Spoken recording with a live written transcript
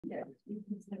Good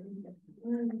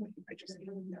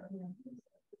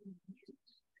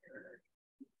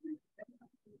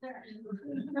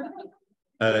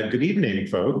evening,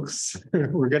 folks.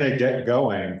 We're going to get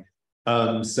going.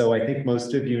 So I think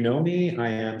most of you know me. I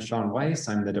am Sean Weiss.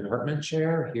 I'm the department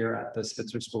chair here at the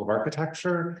Spitzer School of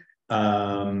Architecture.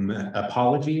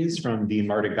 Apologies from Dean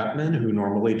Marta Gutman, who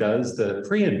normally does the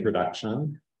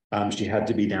pre-introduction. She had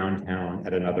to be downtown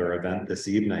at another event this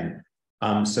evening.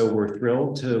 So we're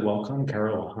thrilled to welcome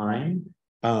Carola Hein.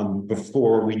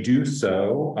 Before we do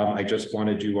so, I just want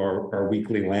to do our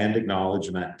weekly land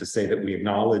acknowledgement to say that we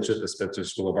acknowledge that the Spitzer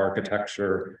School of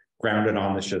Architecture, grounded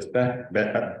on the schist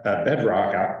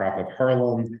bedrock outcrop of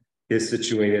Haarlem, is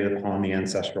situated upon the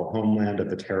ancestral homeland of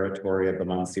the territory of the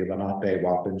Munsee, Lenape,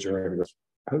 Wappinger,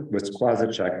 and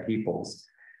Wisquasicock peoples.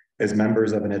 As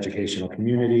members of an educational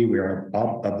community, we are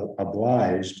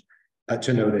obliged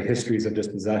to know the histories of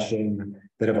dispossession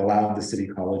that have allowed the City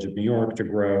College of New York to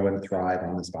grow and thrive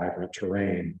on this vibrant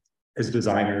terrain. As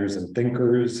designers and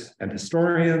thinkers and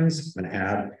historians,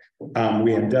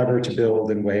 we endeavor to build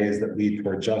in ways that lead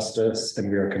toward justice, and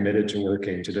we are committed to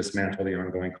working to dismantle the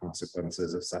ongoing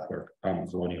consequences of settler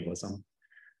colonialism.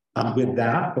 With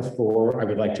that, I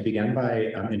would like to begin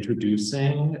by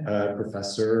introducing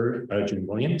Professor June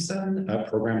Williamson,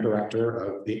 Program Director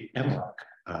of the MARC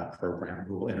program,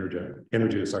 who will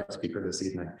introduce our speaker this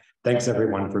evening. Thanks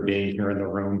everyone for being here in the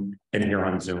room and here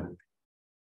on Zoom.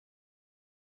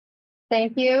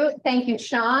 Thank you,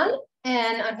 Sean.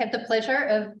 And I have the pleasure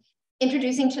of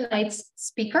introducing tonight's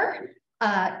speaker.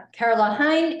 Carola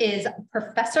Hein is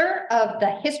professor of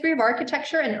the history of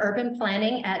architecture and urban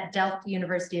planning at Delft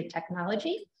University of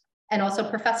Technology, and also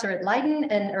professor at Leiden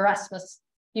and Erasmus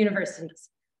universities.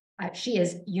 She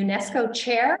is UNESCO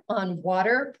chair on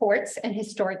water, ports, and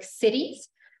historic cities,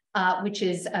 which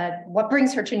is what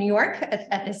brings her to New York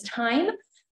at this time.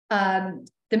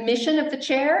 The mission of the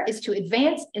chair is to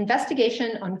advance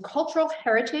investigation on cultural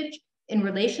heritage in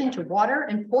relation to water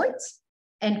and ports,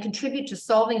 and contribute to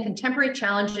solving contemporary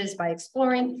challenges by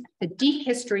exploring the deep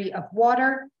history of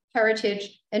water,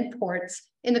 heritage, and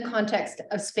ports in the context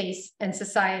of space and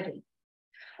society.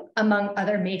 Among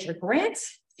other major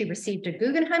grants, she received a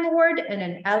Guggenheim Award and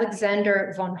an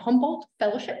Alexander von Humboldt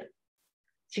Fellowship.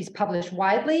 She's published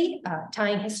widely,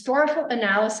 tying historical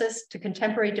analysis to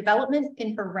contemporary development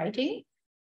in her writing,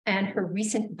 and her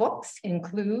recent books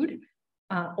include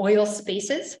Oil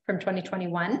Spaces from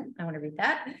 2021, I want to read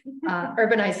that,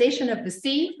 Urbanization of the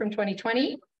Sea from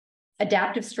 2020,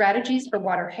 Adaptive Strategies for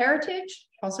Water Heritage,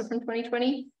 also from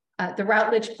 2020, the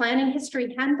Routledge Planning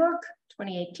History Handbook,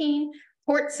 2018,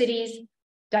 Port Cities,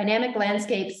 Dynamic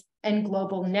Landscapes, and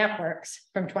Global Networks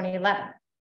from 2011.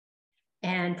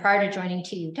 And prior to joining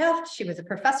TU Delft, she was a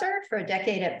professor for a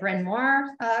decade at Bryn Mawr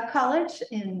College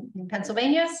in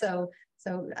Pennsylvania, so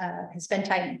has spent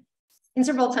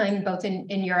considerable time both in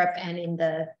Europe and in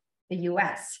the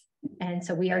US. And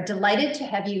so we are delighted to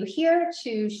have you here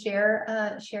to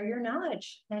share your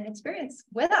knowledge and experience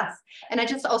with us. And I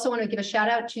just also want to give a shout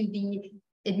out to the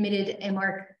admitted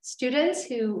MARC students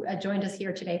who joined us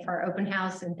here today for our open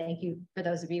house. And thank you for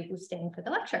those of you who staying for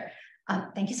the lecture.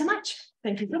 Thank you so much.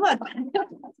 Thank you so much.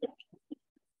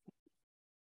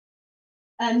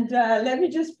 And let me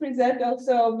just present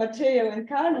also Matteo and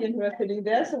Carlien who are sitting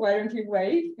there. So why don't you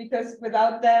wave? Because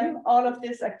without them, all of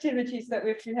these activities that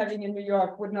we've been having in New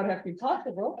York would not have been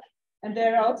possible. And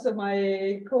they're also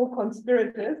my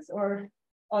co-conspirators or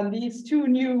on these two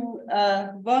new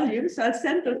volumes. So I'll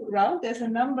send those around. There's a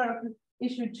number of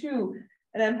issue 2,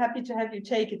 and I'm happy to have you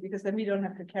take it because then we don't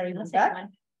have to carry them back.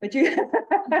 But you,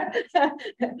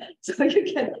 so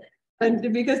you can,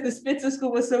 and because the Spitzer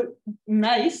School was so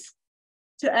nice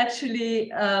to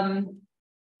actually, I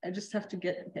just have to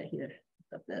get here.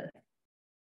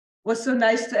 Was so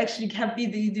nice to actually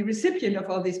be the recipient of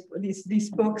all these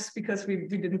books because we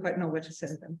didn't quite know where to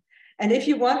send them. And if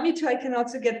you want me to, I can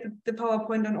also get the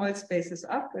PowerPoint on oil spaces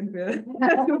up and we'll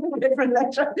do a different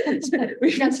lecture.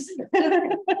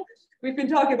 We've been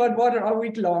talking about water all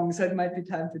week long, so it might be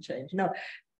time to change. No,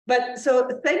 but so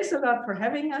thanks a lot for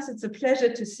having us. It's a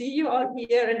pleasure to see you all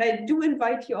here. And I do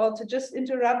invite you all to just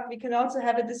interrupt. We can also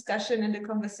have a discussion and a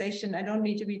conversation. I don't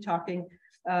need to be talking.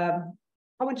 How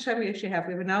much time we actually have?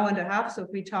 We have an hour and a half. So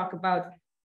if we talk about,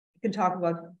 we can talk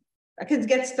about, I can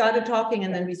get started talking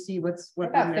and then we see what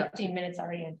about 15 minutes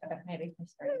already into it, maybe.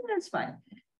 That's fine.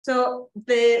 So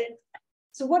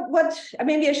what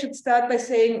maybe I should start by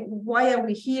saying, why are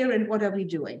we here and what are we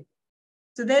doing?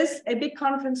 So there's a big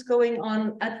conference going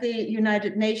on at the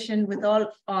United Nations with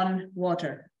all on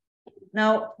water.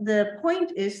 Now, the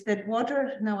point is that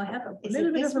water, now I have a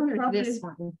little bit of a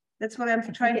problem. That's what I'm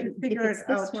trying to figure it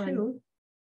out one. too.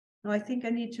 No, I think I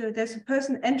need to, there's a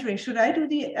person entering. Should I do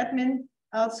the admin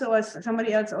also, or is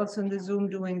somebody else also in the Zoom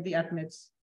doing the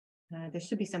admits? There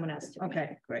should be someone else.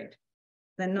 Okay, great.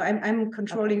 Then no, I'm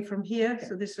controlling from here.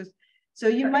 So this was, so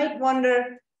you might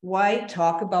wonder why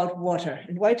talk about water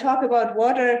and why talk about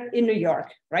water in New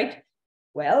York, right?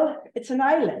 Well, it's an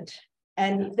island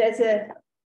and there's a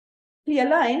clear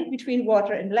line between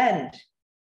water and land.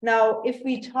 Now, if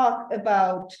we talk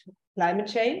about climate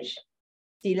change,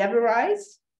 sea level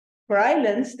rise, for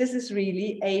islands, this is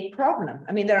really a problem.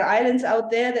 I mean, there are islands out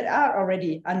there that are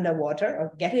already underwater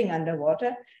or getting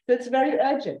underwater, so it's very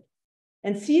urgent.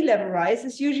 And sea level rise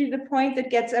is usually the point that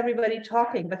gets everybody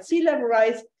talking, but sea level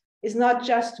rise is not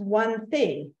just one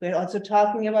thing. We're also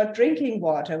talking about drinking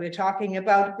water, we're talking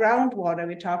about groundwater,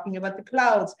 we're talking about the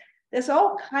clouds. There's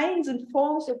all kinds and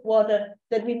forms of water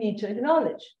that we need to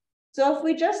acknowledge. So if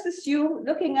we just assume,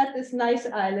 looking at this nice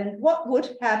island, what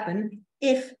would happen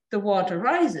if the water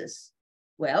rises?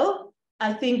 Well,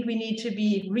 I think we need to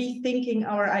be rethinking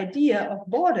our idea of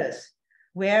borders.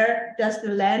 Where does the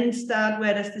land start?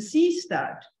 Where does the sea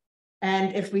start?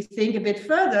 And if we think a bit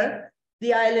further,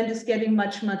 the island is getting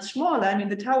much, much smaller. I mean,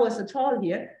 the towers are tall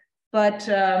here, but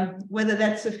whether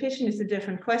that's sufficient is a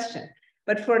different question.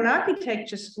 But for an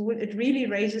architecture school, it really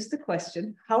raises the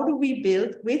question, how do we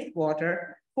build with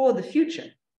water for the future?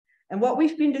 And what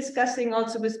we've been discussing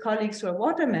also with colleagues who are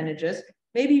water managers,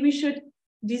 maybe we should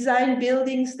design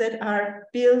buildings that are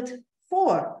built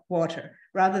for water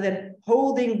rather than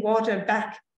holding water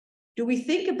back. Do we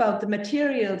think about the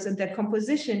materials and their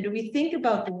composition? Do we think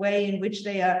about the way in which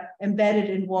they are embedded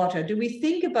in water? Do we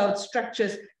think about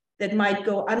structures that might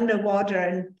go underwater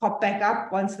and pop back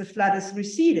up once the flood is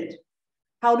receded?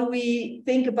 How do we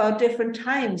think about different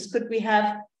times? Could we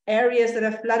have areas that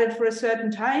are flooded for a certain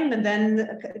time, and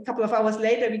then a couple of hours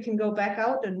later, we can go back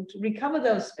out and recover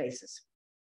those spaces?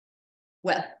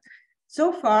 Well,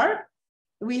 so far,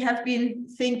 we have been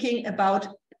thinking about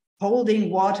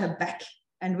holding water back,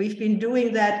 and we've been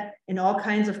doing that in all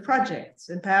kinds of projects.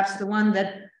 And perhaps the one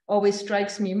that always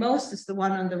strikes me most is the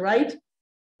one on the right,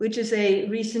 which is a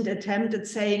recent attempt at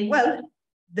saying, well,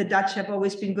 the Dutch have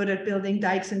always been good at building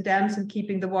dikes and dams and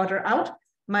keeping the water out.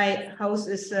 My house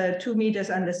is 2 meters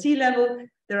under sea level.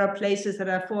 There are places that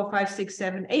are 4, 5, 6,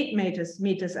 7, 8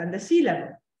 meters under sea level.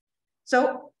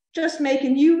 So just make a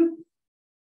new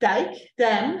dike,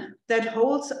 dam, that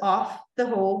holds off the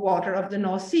whole water of the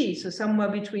North Sea. So somewhere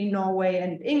between Norway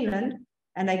and England,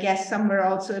 and I guess somewhere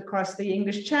also across the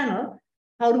English Channel.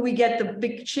 How do we get the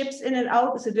big ships in and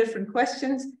out is a different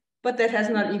question, but that has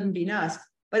not even been asked.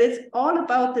 But it's all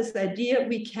about this idea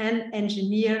we can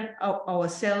engineer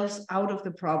ourselves out of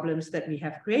the problems that we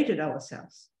have created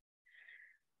ourselves.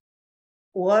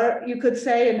 Or you could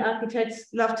say, and architects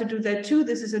love to do that too,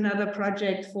 this is another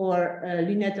project for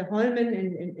Lynette Holmen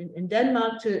in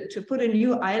Denmark to put a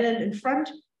new island in front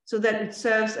so that it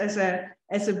serves as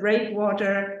a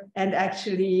breakwater and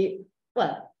actually,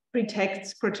 well,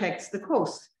 protects the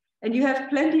coast. And you have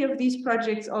plenty of these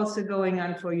projects also going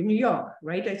on for New York,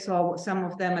 right? I saw some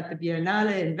of them at the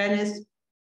Biennale in Venice.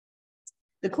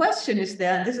 The question is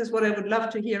there, and this is what I would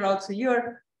love to hear also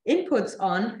your inputs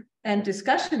on and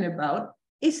discussion about,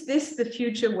 is this the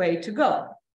future way to go?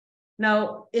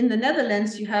 Now, in the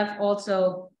Netherlands, you have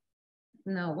also,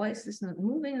 now, why is this not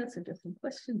moving? That's a different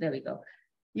question. There we go.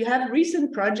 You have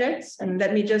recent projects, and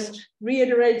let me just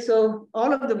reiterate. So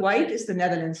all of the white is the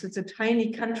Netherlands. It's a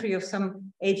tiny country of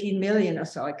some 18 million or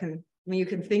so. I mean, you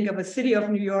can think of a city of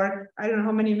New York. I don't know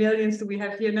how many millions do we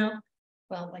have here now?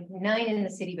 Well, like 9 in the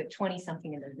city, but 20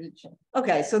 something in the region.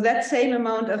 Okay, so that same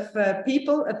amount of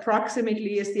people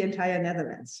approximately is the entire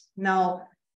Netherlands. Now,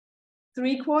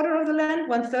 3/4 of the land,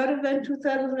 1/3 of the land,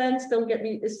 2/3 of the land, don't get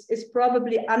me, is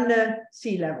probably under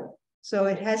sea level. So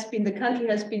it has been, the country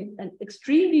has been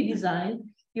extremely designed.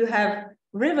 You have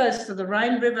rivers, so the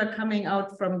Rhine River coming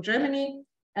out from Germany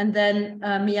and then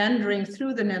meandering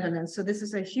through the Netherlands. So this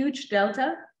is a huge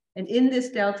delta. And in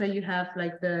this delta, you have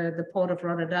like the port of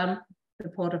Rotterdam, the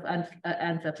port of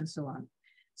Antwerp and so on.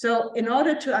 So in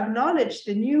order to acknowledge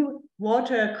the new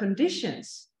water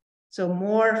conditions, so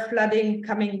more flooding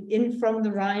coming in from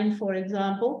the Rhine, for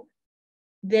example,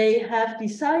 they have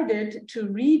decided to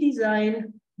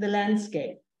redesign the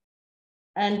landscape.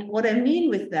 And what I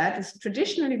mean with that is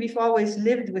traditionally we've always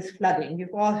lived with flooding.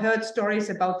 You've all heard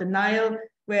stories about the Nile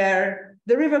where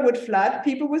the river would flood,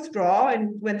 people withdraw,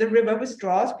 and when the river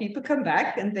withdraws, people come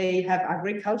back and they have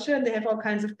agriculture and they have all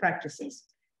kinds of practices.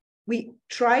 We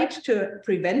tried to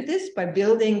prevent this by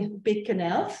building big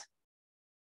canals,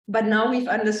 but now we've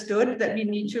understood that we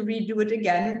need to redo it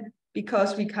again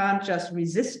because we can't just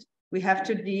resist We have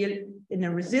to deal in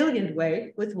a resilient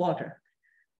way with water.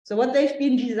 So what they've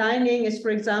been designing is, for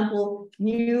example,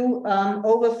 new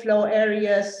overflow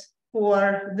areas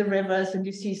for the rivers, and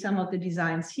you see some of the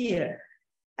designs here.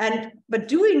 But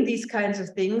doing these kinds of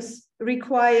things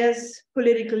requires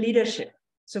political leadership.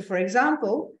 So for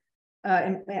example,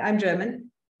 I'm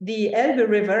German, the Elbe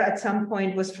River at some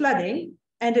point was flooding,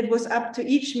 and it was up to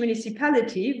each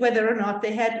municipality whether or not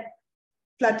they had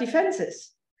flood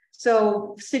defenses.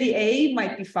 So city A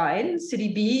might be fine,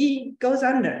 city B goes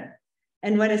under.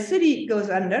 And when a city goes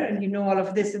under, and you know all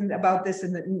of this about this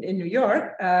in New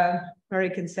York,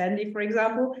 Hurricane Sandy, for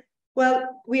example,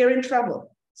 well, we are in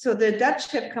trouble. So the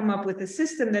Dutch have come up with a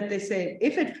system that they say,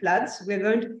 if it floods, we're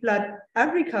going to flood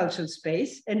agricultural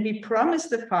space, and we promise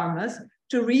the farmers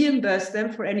to reimburse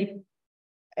them for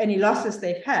any losses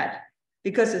they've had,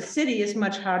 because a city is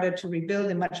much harder to rebuild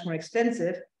and much more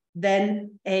expensive than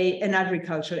an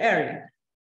agricultural area.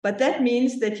 But that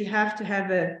means that you have to have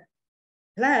a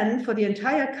plan for the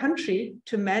entire country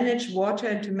to manage water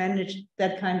and to manage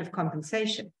that kind of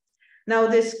compensation. Now,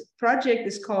 this project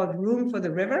is called Room for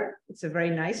the River. It's a very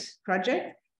nice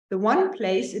project. The one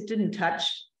place it didn't touch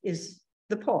is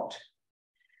the port.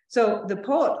 So the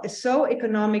port is so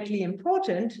economically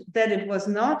important that it was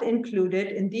not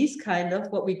included in these kind of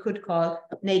what we could call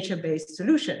nature-based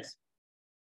solutions.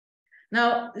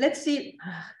 Now, let's see.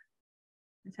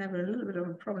 Let's have a little bit of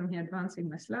a problem here advancing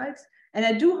my slides. And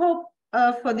I do hope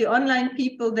for the online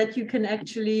people that you can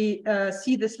actually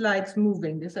see the slides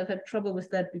moving, because I've had trouble with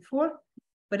that before.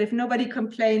 But if nobody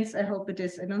complains, I hope it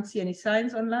is. I don't see any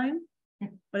signs online,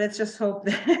 but let's just hope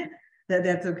that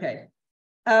that's okay.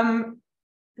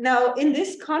 Now, in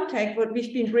this context, what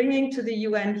we've been bringing to the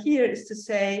UN here is to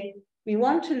say, we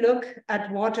want to look at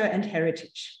water and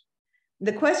heritage.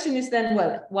 The question is then,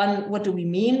 well, one, what do we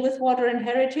mean with water and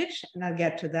heritage? And I'll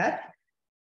get to that.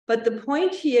 But the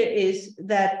point here is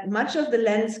that much of the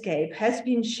landscape has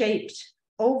been shaped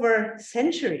over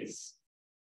centuries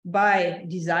by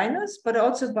designers, but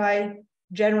also by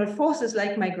general forces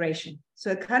like migration.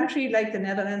 So a country like the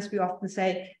Netherlands, we often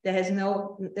say there's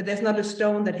not a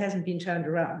stone that hasn't been turned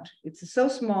around. It's so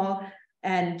small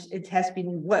and it has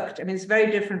been worked. I mean, it's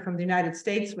very different from the United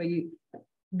States, where you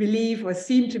believe or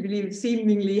seem to believe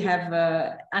seemingly have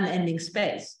unending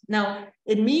space. Now,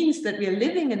 it means that we are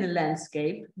living in a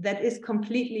landscape that is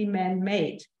completely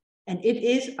man-made, and it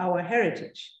is our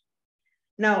heritage.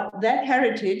 Now, that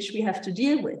heritage we have to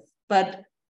deal with, but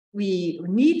we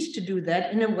need to do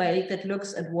that in a way that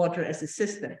looks at water as a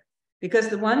system. Because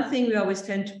the one thing we always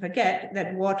tend to forget,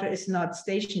 that water is not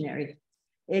stationary.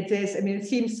 It is, I mean, it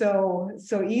seems so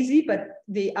easy, but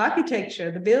the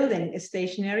architecture, the building is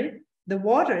stationary. The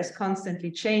water is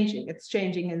constantly changing. It's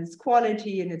changing in its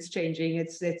quality, and it's changing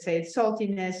its, let's say, its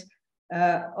saltiness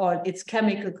or its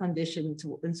chemical condition,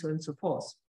 and so on and so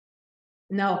forth.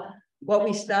 Now, what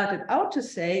we started out to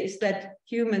say is that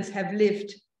humans have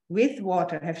lived with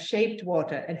water, have shaped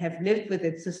water, and have lived with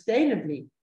it sustainably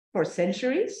for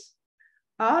centuries.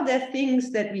 Are there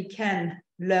things that we can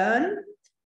learn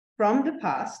from the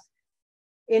past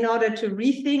in order to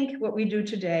rethink what we do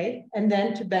today and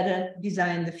then to better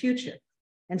design the future?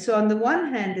 And so on the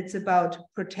one hand, it's about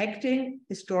protecting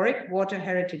historic water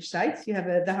heritage sites. You have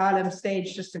the Haarlem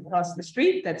stage just across the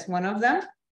street. That's one of them.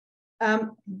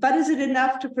 But is it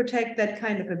enough to protect that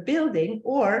kind of a building,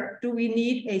 or do we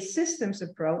need a systems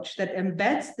approach that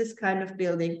embeds this kind of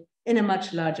building in a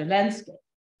much larger landscape?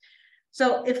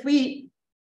 So if we,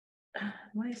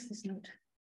 why is this not?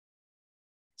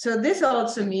 So this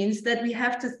also means that we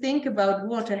have to think about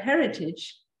water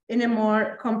heritage in a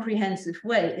more comprehensive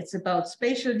way. It's about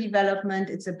spatial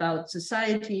development, it's about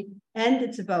society, and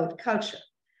it's about culture.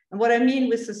 And what I mean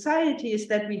with society is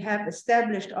that we have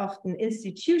established often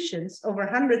institutions over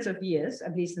hundreds of years,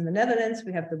 at least in the Netherlands.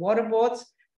 We have the water boards.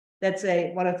 That's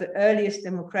one of the earliest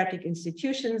democratic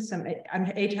institutions, some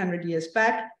 800 years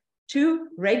back, to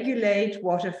regulate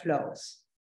water flows.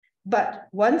 But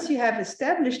once you have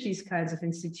established these kinds of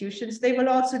institutions, they will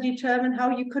also determine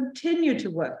how you continue to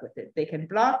work with it. They can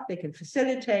block, they can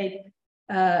facilitate,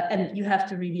 and you have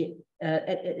to really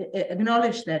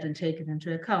acknowledge that and take it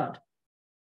into account.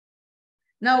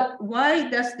 Now, why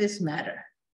does this matter?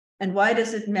 And why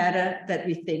does it matter that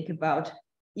we think about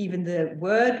even the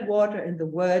word water and the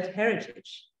word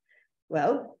heritage?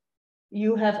 Well,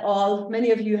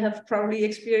 many of you have probably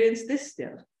experienced this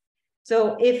still.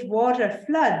 So if water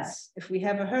floods, if we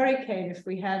have a hurricane, if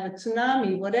we have a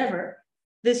tsunami, whatever,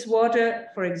 this water,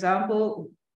 for example,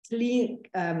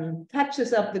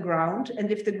 touches up the ground.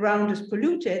 And if the ground is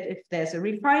polluted, if there's a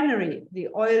refinery, the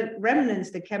oil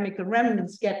remnants, the chemical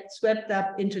remnants get swept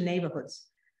up into neighborhoods.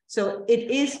 So it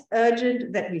is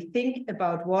urgent that we think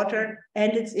about water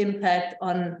and its impact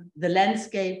on the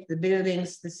landscape, the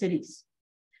buildings, the cities.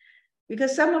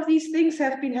 Because some of these things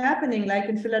have been happening, like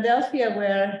in Philadelphia,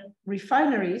 where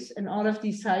refineries and all of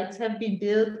these sites have been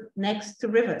built next to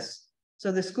rivers.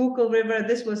 So the Schuylkill River,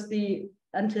 this was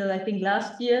until I think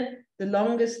last year, the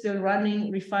longest still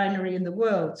running refinery in the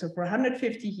world. So for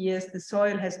 150 years, the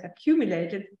soil has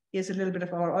accumulated, here's a little bit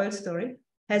of our oil story,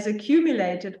 has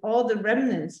accumulated all the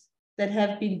remnants that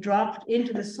have been dropped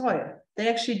into the soil. They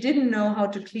actually didn't know how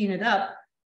to clean it up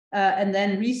and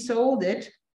then resold it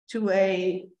to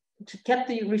keep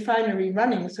the refinery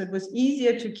running. So it was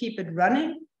easier to keep it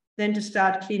running than to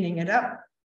start cleaning it up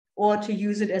or to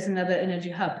use it as another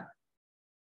energy hub.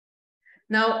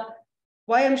 Now,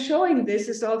 why I'm showing this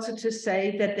is also to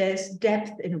say that there's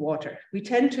depth in water. We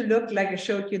tend to look, like I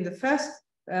showed you in the first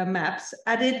maps,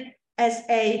 at it as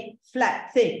a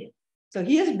flat thing. So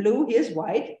here's blue, here's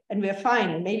white, and we're fine,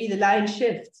 and maybe the line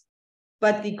shifts.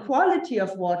 But the quality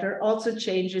of water also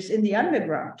changes in the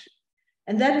underground.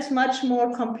 And that is much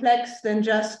more complex than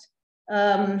just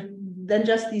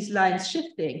these lines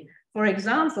shifting. For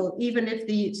example, even if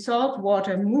the salt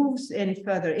water moves in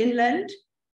further inland,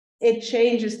 it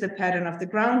changes the pattern of the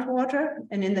groundwater.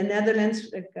 And in the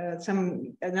Netherlands,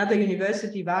 another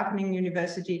university, Wageningen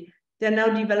University, they're now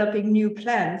developing new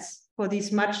plants for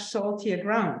these much saltier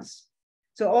grounds.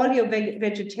 So all your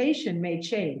vegetation may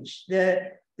change.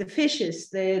 The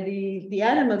fishes, the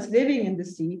animals living in the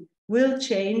sea will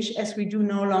change as we do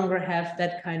no longer have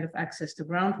that kind of access to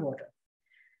groundwater.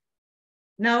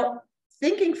 Now,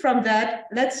 thinking from that,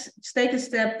 let's take a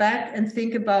step back and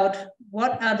think about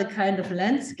what are the kind of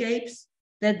landscapes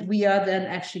that we are then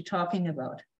actually talking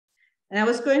about. And I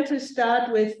was going to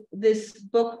start with this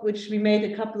book, which we made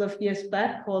a couple of years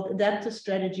back, called Adaptive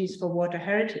Strategies for Water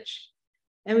Heritage.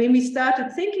 And when we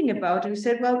started thinking about it, we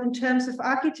said, well, in terms of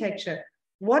architecture,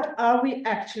 what are we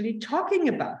actually talking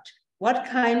about? What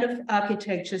kind of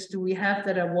architectures do we have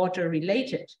that are water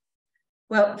related?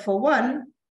 Well, for one,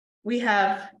 we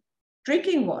have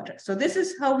drinking water. So this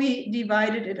is how we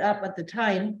divided it up at the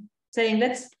time, saying,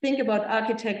 let's think about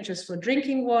architectures for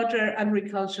drinking water,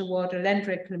 agricultural water, land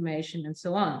reclamation, and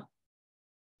so on.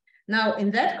 Now, in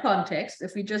that context,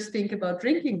 if we just think about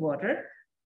drinking water,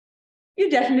 you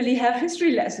definitely have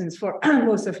history lessons for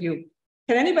most of you.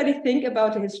 Can anybody think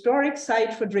about a historic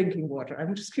site for drinking water?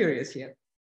 I'm just curious here.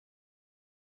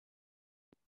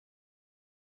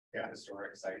 Yeah,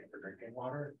 historic site for drinking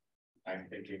water. I'm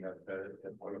thinking of the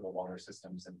potable water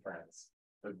systems in France,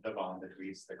 the Van de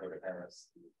Tuis that go to Paris.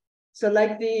 So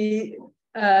like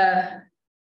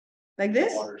like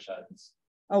this? Watersheds.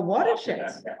 Oh,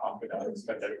 watersheds. Aqueducts,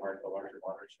 but they're part of the larger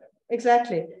watershed.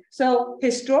 Exactly. So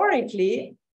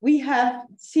historically, we have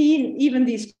seen even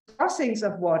these crossings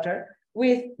of water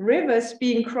with rivers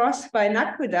being crossed by an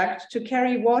aqueduct to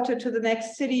carry water to the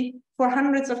next city for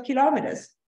hundreds of kilometers.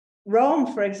 Rome,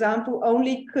 for example,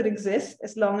 only could exist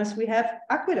as long as we have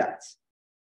aqueducts.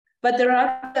 But there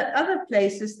are other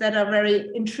places that are very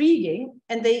intriguing,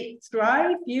 and they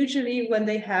thrive usually when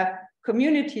they have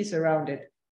communities around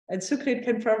it. And Sukrit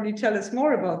can probably tell us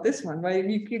more about this one, well,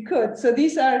 you could. So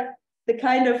these are the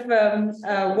kind of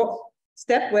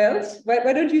step wells.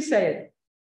 Why don't you say it?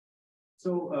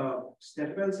 So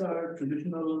step wells are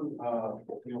traditional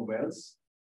wells.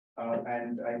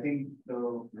 And I think the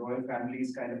royal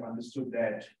families kind of understood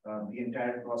that the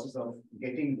entire process of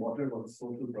getting water was a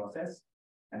social process.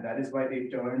 And that is why they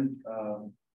turned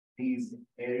these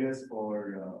areas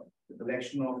for the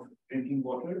collection of drinking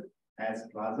water as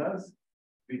plazas,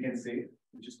 we can say,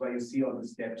 which is why you see all the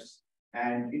steps.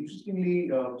 And interestingly,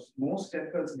 most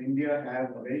step wells in India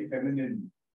have a very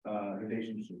feminine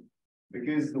relationship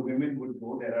because the women would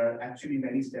go. There are actually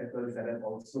many step wells that have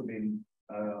also been,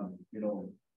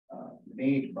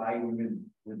 made by women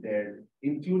with their,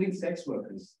 including sex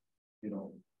workers,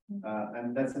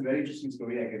 and that's a very interesting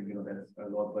story. I can, that's a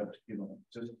lot, but,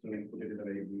 just to put it in a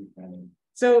very brief manner.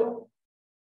 So,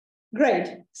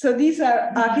 great. So these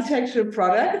are architectural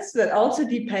products that also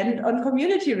depend on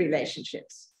community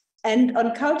relationships and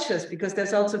on cultures, because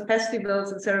there's also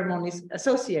festivals and ceremonies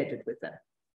associated with them.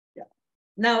 Yeah.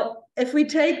 Now, if we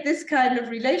take this kind of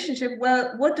relationship,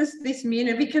 well, what does this mean?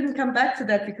 And we can come back to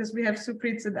that because we have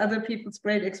Suprit's and other people's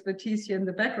great expertise here in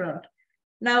the background.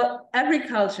 Now,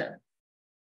 agriculture.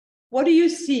 What do you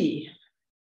see?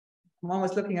 I'm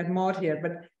almost looking at Maud here,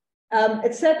 but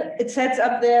it sets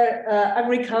up there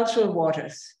agricultural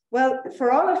waters. Well,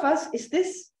 for all of us, is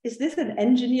this an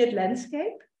engineered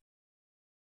landscape?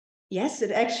 Yes,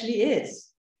 it actually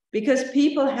is, because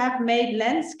people have made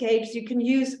landscapes. You can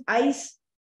use ice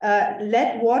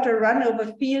let water run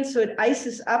over fields so it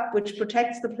ices up, which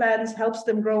protects the plants, helps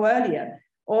them grow earlier.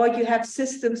 Or you have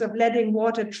systems of letting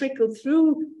water trickle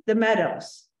through the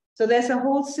meadows. So there's a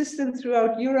whole system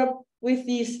throughout Europe with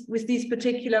these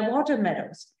particular water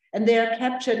meadows, and they are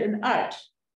captured in art.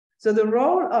 So the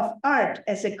role of art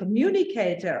as a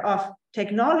communicator of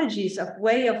technologies, of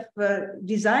way of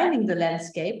designing the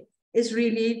landscape is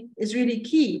really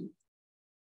key.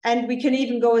 And we can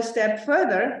even go a step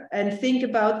further and think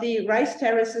about the rice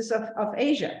terraces of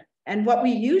Asia. And what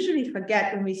we usually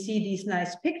forget when we see these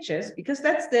nice pictures, because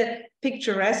that's the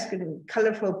picturesque and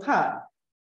colorful part,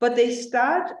 but they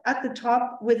start at the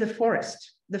top with the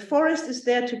forest. The forest is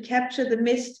there to capture the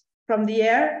mist from the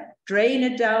air, drain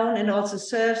it down, and also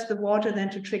serves the water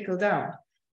then to trickle down.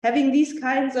 Having these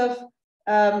kinds of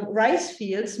rice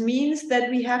fields means that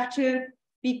we have to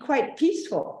be quite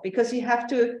peaceful, because you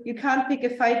can't pick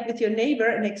a fight with your neighbor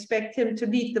and expect him to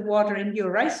lead the water in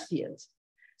your rice fields.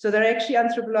 So there are actually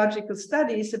anthropological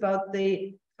studies about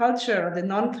the culture or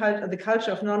the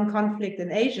culture of non-conflict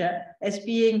in Asia as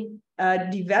being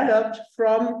developed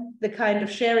from the kind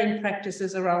of sharing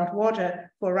practices around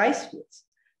water for rice fields.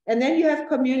 And then you have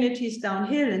communities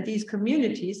downhill, and these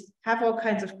communities have all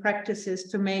kinds of practices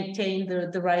to maintain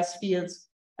the rice fields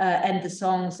and the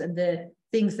songs and the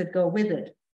things that go with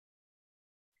it.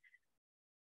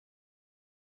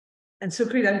 And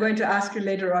Sukrit, I'm going to ask you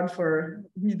later on for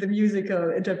the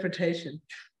musical interpretation.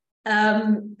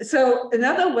 So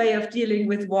another way of dealing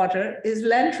with water is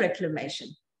land reclamation.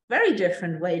 Very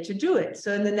different way to do it.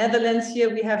 So in the Netherlands here,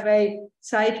 we have a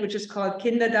site which is called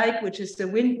Kinderdijk, which is the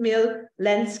windmill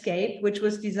landscape, which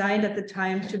was designed at the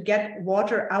time to get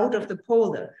water out of the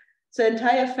polder. So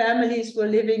entire families were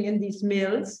living in these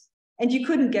mills, and you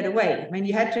couldn't get away. I mean,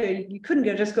 you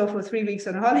couldn't just go for 3 weeks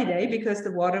on holiday because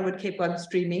the water would keep on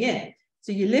streaming in.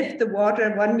 So you lift the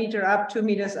water 1 meter up, 2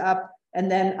 meters up,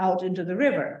 and then out into the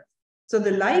river. So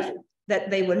the life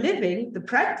that they were living, the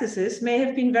practices may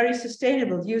have been very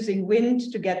sustainable, using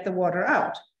wind to get the water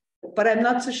out. But I'm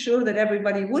not so sure that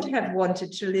everybody would have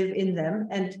wanted to live in them,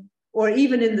 or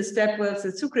even in the step wells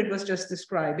that Sukrit was just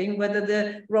describing, whether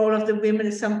the role of the women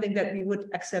is something that we would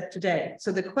accept today.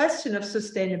 So the question of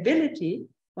sustainability,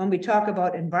 when we talk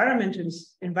about environmental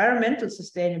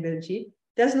sustainability,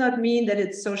 does not mean that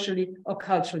it's socially or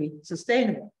culturally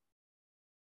sustainable.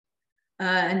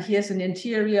 And here's an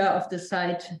interior of the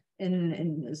site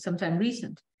in sometime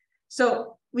recent.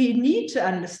 So we need to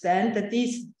understand that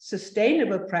these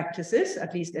sustainable practices,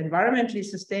 at least environmentally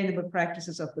sustainable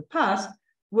practices of the past,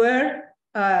 were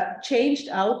changed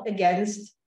out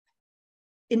against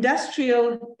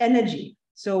industrial energy.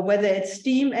 So whether it's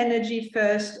steam energy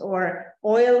first or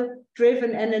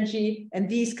oil-driven energy, and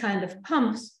these kind of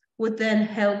pumps would then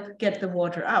help get the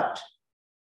water out.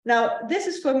 Now, this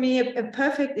is for me a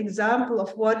perfect example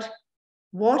of what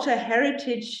water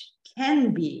heritage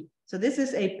can be. So this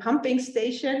is a pumping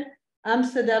station,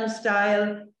 Amsterdam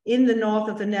style, in the north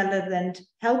of the Netherlands,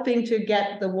 helping to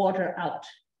get the water out.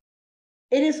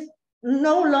 It is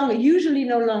usually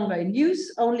no longer in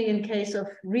use, only in case of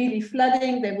really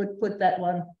flooding, they would put that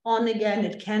one on again.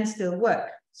 It can still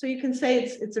work. So you can say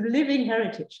it's a living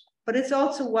heritage, but it's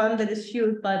also one that is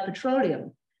fueled by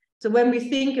petroleum. So when we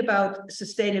think about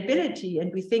sustainability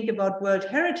and we think about World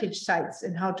Heritage sites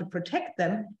and how to protect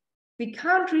them, we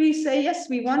can't really say, yes,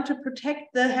 we want to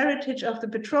protect the heritage of the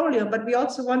petroleum, but we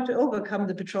also want to overcome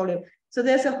the petroleum. So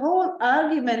there's a whole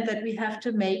argument that we have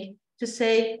to make to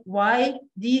say why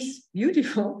these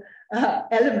beautiful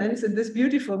elements and this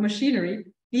beautiful machinery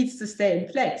needs to stay in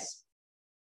place.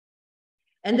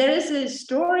 And there is a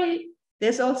story,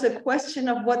 there's also a question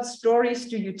of what stories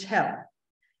do you tell?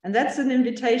 And that's an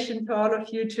invitation for all of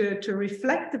you to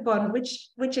reflect upon which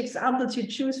examples you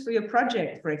choose for your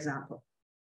project, for example.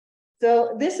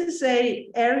 So this is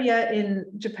an area in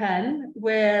Japan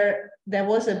where there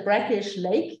was a brackish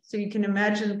lake. So you can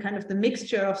imagine kind of the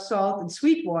mixture of salt and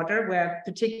sweet water where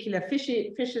particular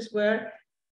fishes were.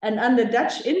 And under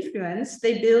Dutch influence,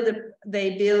 they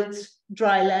built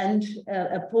dry land,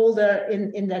 a polder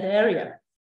in that area.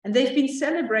 And they've been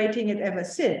celebrating it ever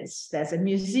since. There's a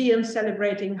museum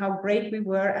celebrating how great we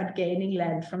were at gaining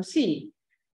land from sea.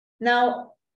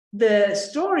 Now, the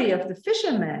story of the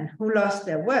fishermen who lost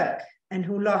their work and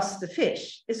who lost the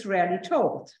fish is rarely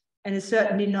told, and is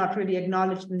certainly not really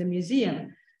acknowledged in the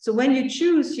museum. So when you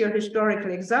choose your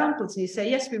historical examples, you say,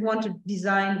 yes, we want to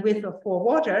design with or for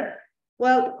water.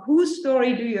 Well, whose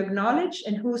story do you acknowledge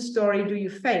and whose story do you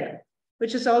fail?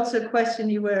 Which is also a question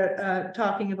you were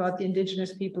talking about the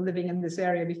indigenous people living in this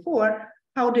area before.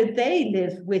 How did they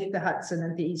live with the Hudson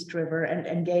and the East River and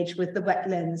engage with the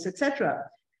wetlands, etc.?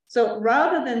 So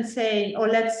rather than saying, oh,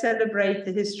 let's celebrate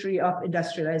the history of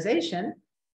industrialization,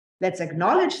 let's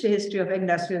acknowledge the history of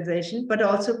industrialization, but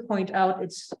also point out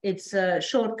its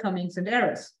shortcomings and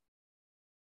errors.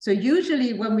 So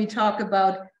usually when we talk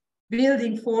about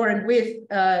building for and with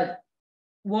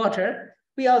water,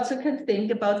 we also can think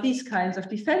about these kinds of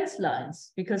defense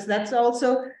lines, because that's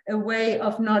also a way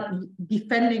of not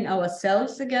defending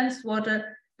ourselves against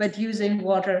water, but using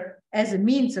water as a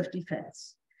means of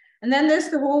defense. And then there's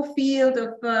the whole field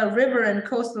of river and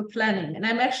coastal planning. And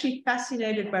I'm actually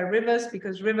fascinated by rivers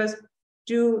because rivers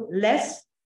do less.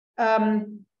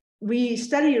 We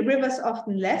study rivers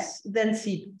often less than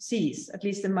seas, at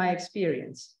least in my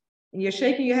experience. And you're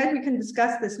shaking your head, we can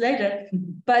discuss this later.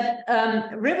 But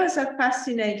rivers are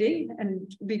fascinating,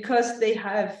 and because they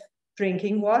have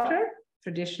drinking water,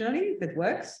 traditionally, if it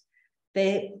works.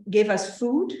 They give us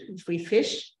food if we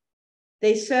fish.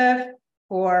 They serve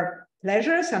for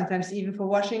pleasure, sometimes even for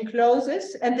washing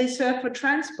clothes, and they serve for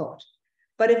transport.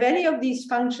 But if any of these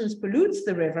functions pollutes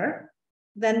the river,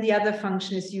 then the other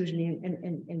function is usually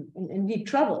in deep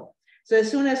trouble. So as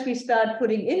soon as we start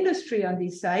putting industry on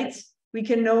these sites, we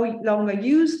can no longer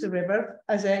use the river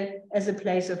as a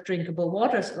place of drinkable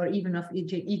waters or even of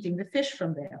eating the fish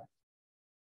from there.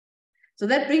 So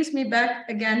that brings me back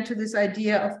again to this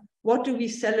idea of what do we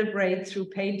celebrate through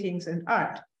paintings and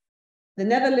art? The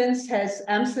Netherlands has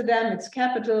Amsterdam, its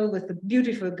capital, with the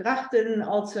beautiful Grachten,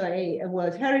 also a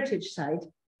World Heritage Site.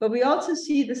 But we also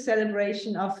see the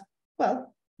celebration of,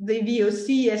 well, the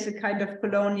VOC as a kind of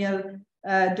colonial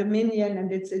dominion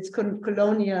and its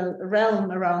colonial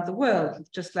realm around the world.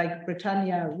 Just like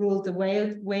Britannia ruled the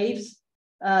waves,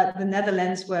 the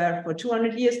Netherlands were for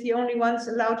 200 years the only ones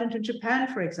allowed into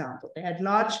Japan, for example. They had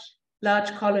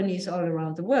large colonies all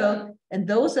around the world, and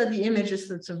those are the images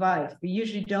that survive. We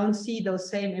usually don't see those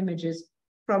same images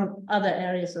from other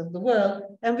areas of the world,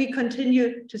 and we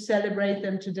continue to celebrate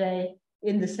them today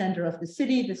in the center of the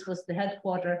city. This was the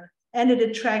headquarters, and it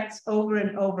attracts over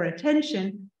and over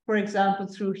attention, for example,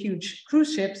 through huge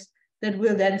cruise ships that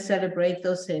will then celebrate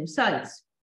those same sites.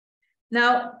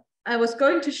 Now, I was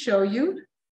going to show you,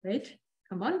 wait,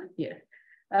 come on, here.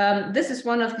 This is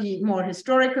one of the more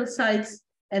historical sites,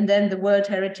 and then the World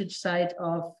Heritage Site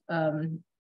of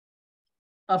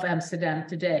Amsterdam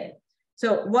today.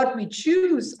 So what we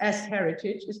choose as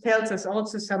heritage tells us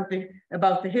also something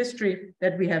about the history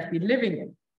that we have been living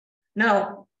in.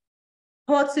 Now,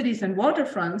 port cities and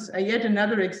waterfronts are yet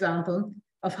another example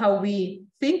of how we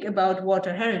think about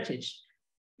water heritage,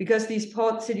 because these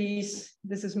port cities,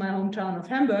 this is my hometown of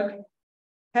Hamburg,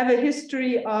 have a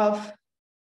history of,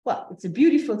 well, it's a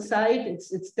beautiful site.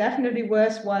 It's definitely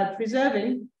worthwhile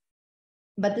preserving,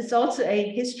 but it's also a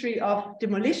history of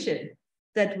demolition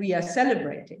that we are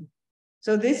celebrating.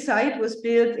 So this site was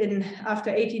built after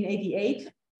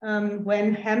 1888,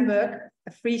 when Hamburg,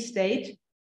 a free state,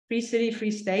 free city,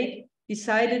 free state,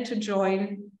 decided to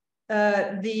join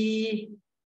the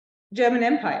German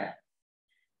Empire.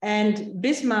 And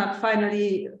Bismarck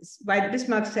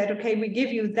Bismarck said, okay, we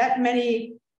give you that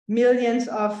many millions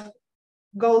of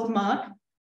gold mark,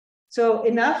 so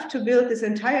enough to build this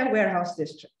entire warehouse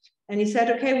district. And he said,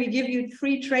 okay, we give you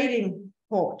free trading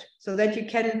port so that you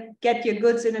can get your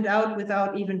goods in and out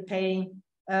without even paying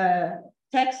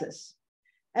taxes.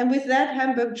 And with that,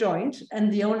 Hamburg joined,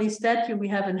 and the only statue we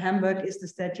have in Hamburg is the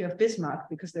statue of Bismarck,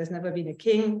 because there's never been a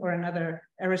king or another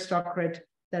aristocrat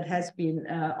that has been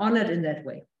honored in that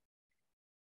way.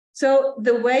 So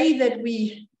the way that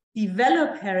we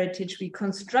develop heritage, we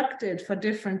construct it for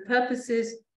different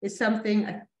purposes, is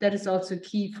something that is also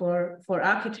key for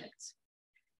architects.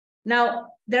 Now,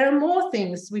 there are more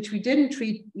things which we didn't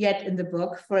treat yet in the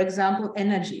book, for example,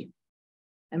 energy.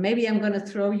 And maybe I'm going to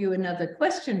throw you another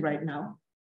question right now.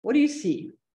 What do you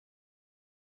see?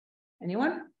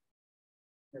 Anyone?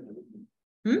 The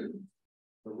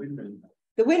windmill.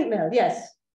 The windmill,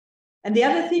 yes. And the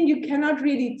other thing you cannot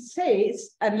really say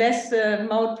is, unless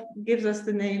Maud gives us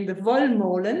the name, the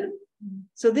Wollmolen.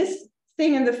 So this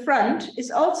thing in the front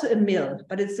is also a mill,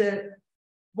 but it's a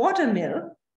water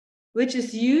mill, which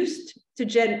is used to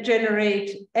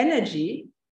generate energy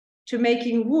to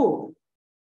making wool.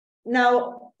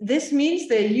 Now, this means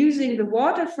they're using the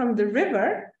water from the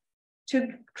river to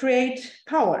create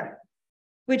power,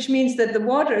 which means that the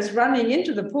water is running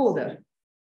into the polder.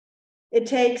 It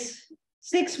takes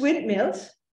 6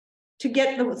 windmills to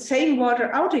get the same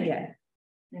water out again.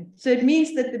 So it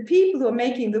means that the people who are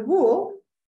making the wool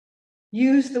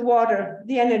use the water,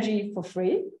 the energy for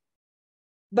free,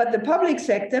 but the public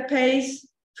sector pays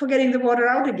for getting the water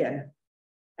out again.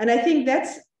 And I think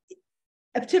that's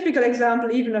a typical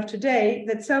example even of today,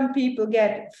 that some people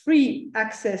get free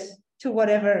access to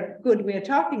whatever good we're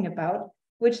talking about,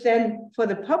 which then for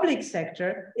the public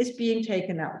sector is being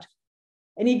taken out.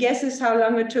 Any guesses how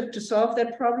long it took to solve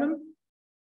that problem?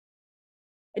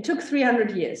 It took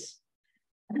 300 years.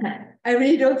 I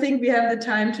really don't think we have the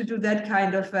time to do that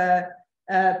kind of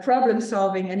problem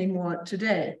solving anymore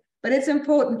today, but it's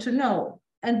important to know.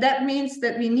 And that means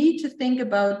that we need to think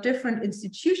about different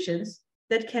institutions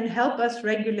that can help us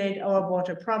regulate our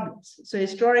water problems. So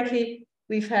historically,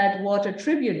 we've had water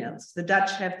tribunals. The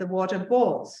Dutch have the water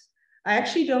boards. I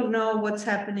actually don't know what's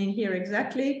happening here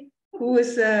exactly. Who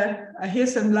is, I hear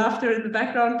some laughter in the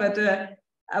background, but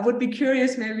I would be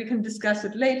curious, maybe we can discuss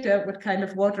it later, what kind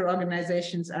of water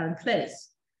organizations are in place.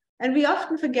 And we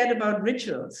often forget about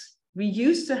rituals. We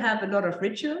used to have a lot of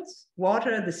rituals.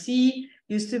 Water, the sea,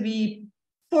 used to be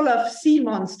full of sea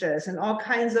monsters and all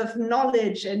kinds of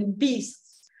knowledge and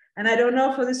beasts. And I don't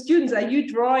know for the students, are you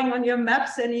drawing on your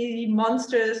maps any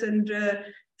monsters and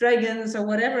dragons or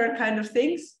whatever kind of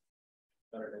things?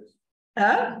 Saturdays.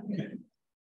 Huh?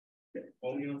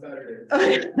 Only on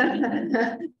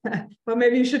Saturdays. Well,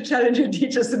 maybe you should challenge your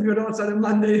teachers to do it also on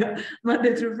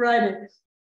Monday through Friday.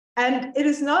 And it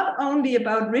is not only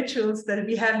about rituals that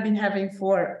we have been having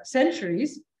for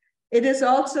centuries, it is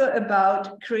also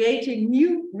about creating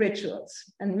new rituals.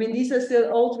 And I mean, these are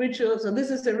still old rituals. So this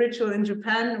is a ritual in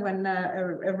Japan when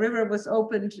a river was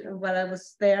opened while I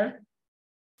was there,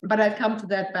 but I'll come to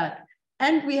that back.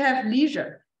 And we have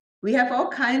leisure. We have all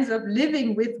kinds of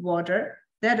living with water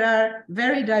that are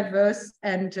very diverse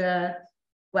and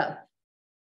well,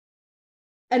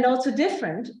 and also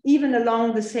different, even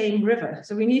along the same river.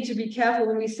 So we need to be careful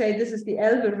when we say this is the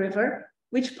Elbe River.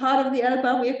 Which part of the Elbe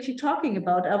are we actually talking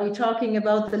about? Are we talking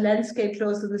about the landscape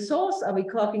close to the source? Are we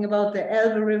talking about the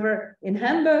Elbe River in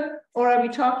Hamburg? Or are we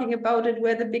talking about it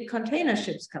where the big container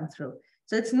ships come through?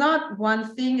 So it's not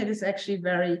one thing, it is actually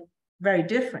very, very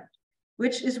different,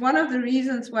 which is one of the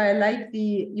reasons why I like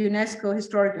the UNESCO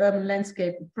Historic Urban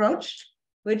Landscape approach,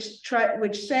 which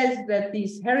says that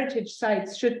these heritage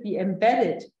sites should be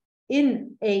embedded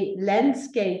in a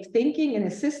landscape thinking, in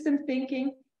a system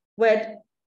thinking, where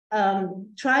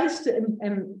tries to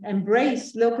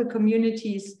embrace local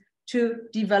communities to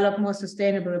develop more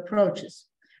sustainable approaches.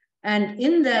 And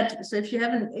in that, so if you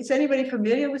haven't, is anybody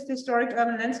familiar with the historic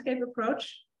urban landscape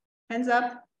approach? Hands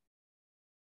up.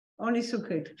 Only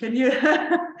Sukrit. Can you,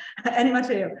 and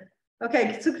Matteo.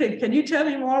 Okay, Sukrit, can you tell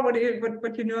me more what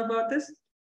you know about this?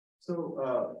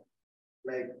 So,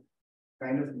 like,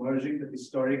 kind of merging the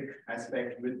historic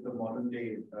aspect with the modern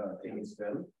day thing as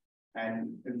well.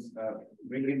 And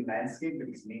bring in landscape,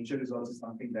 because nature is also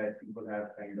something that people have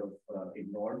kind of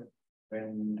ignored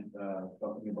when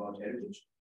talking about heritage.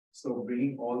 So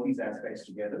bringing all these aspects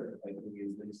together, I think,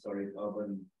 is the historic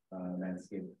urban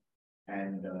landscape.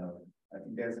 And I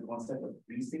think there's a concept of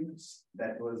precincts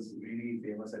that was really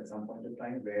famous at some point of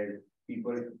time, where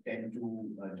people tend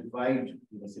to divide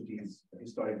cities, the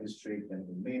historic district and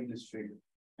the main district.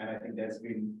 And I think there's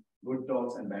been good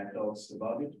talks and bad talks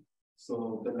about it.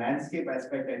 So the landscape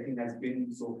aspect, I think, has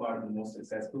been so far the most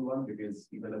successful one, because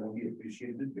people have only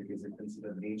appreciated it because they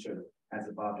consider nature as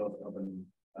a part of urban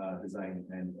design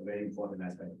and a very important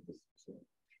aspect of this. So.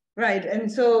 Right, and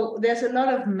so there's a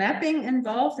lot of mapping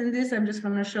involved in this. I'm just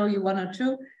going to show you one or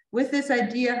two. With this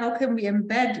idea, how can we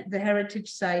embed the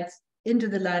heritage sites into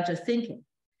the larger thinking?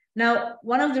 Now,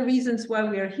 one of the reasons why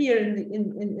we are here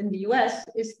in the US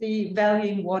is the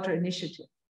Valuing Water Initiative.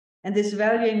 And this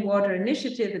Valuing Water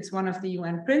Initiative, it's one of the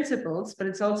UN principles, but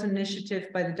it's also an initiative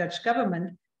by the Dutch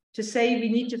government to say we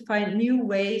need to find new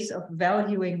ways of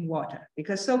valuing water,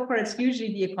 because so far it's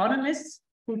usually the economists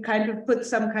who kind of put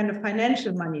some kind of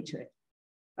financial money to it,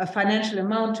 a financial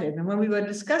amount to it. And when we were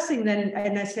discussing then,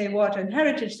 and I say water and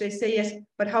heritage, they say, yes,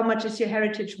 but how much is your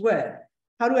heritage worth?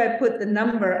 How do I put the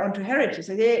number onto heritage?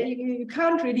 So you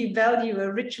can't really value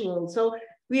a ritual. So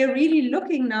we are really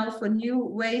looking now for new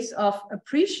ways of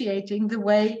appreciating the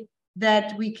way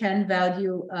that we can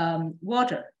value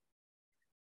water.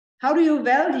 How do you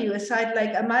value a site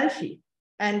like Amalfi?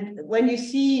 And when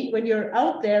you're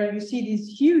out there, you see these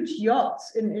huge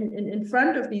yachts in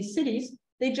front of these cities,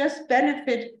 they just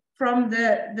benefit from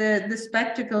the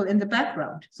spectacle in the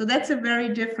background. So that's a very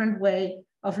different way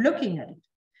of looking at it.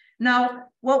 Now,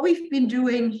 what we've been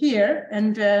doing here,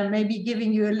 and maybe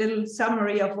giving you a little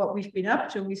summary of what we've been up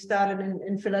to. We started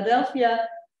in Philadelphia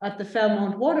at the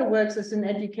Fairmount Waterworks as an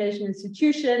education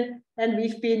institution. And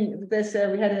we've been, we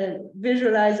had a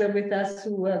visualizer with us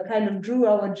who kind of drew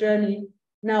our journey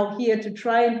now here to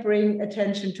try and bring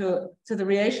attention to the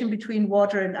relation between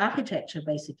water and architecture,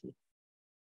 basically.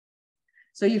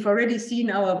 So you've already seen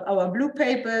our blue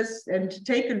papers, and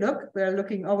take a look. We're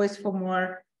looking always for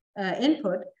more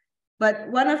input. But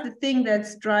one of the things that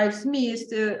drives me is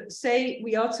to say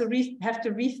we also have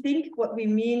to rethink what we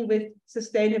mean with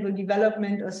sustainable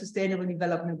development or sustainable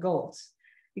development goals.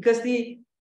 Because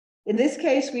in this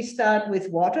case, we start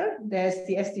with water. There's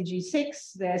the SDG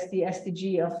 6, there's the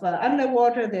SDG of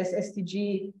underwater, there's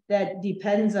SDG that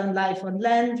depends on life on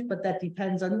land, but that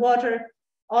depends on water.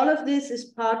 All of this is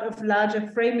part of larger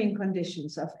framing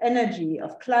conditions of energy,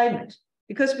 of climate,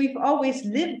 because we've always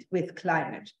lived with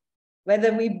climate.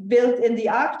 Whether we build in the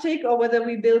Arctic or whether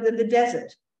we build in the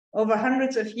desert. Over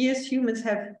hundreds of years, humans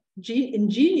have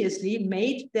ingeniously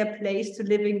made their place to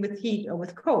living with heat or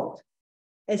with cold.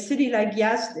 A city like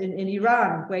Yazd in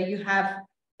Iran, where you have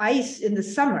ice in the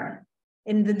summer,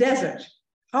 in the desert,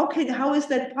 how is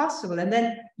that possible? And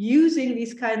then using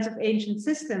these kinds of ancient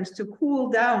systems to cool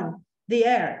down the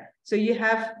air. So you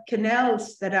have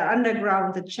canals that are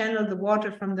underground that channel the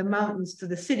water from the mountains to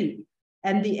the city.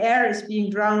 And the air is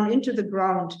being drowned into the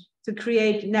ground to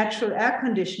create natural air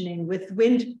conditioning with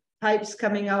wind pipes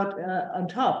coming out on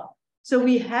top. So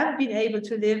we have been able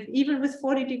to live even with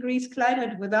 40 degrees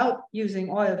climate without using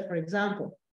oil, for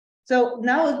example. So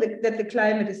now that the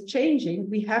climate is changing,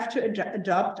 we have to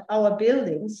adopt our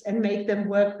buildings and make them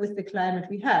work with the climate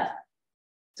we have.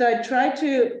 So I try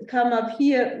to come up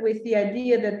here with the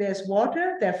idea that there's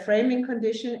water, their framing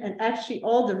condition, and actually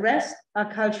all the rest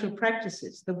are cultural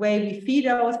practices. The way we feed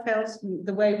ourselves,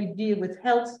 the way we deal with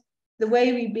health, the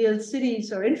way we build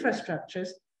cities or infrastructures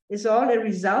is all a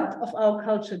result of our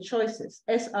cultural choices,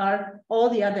 as are all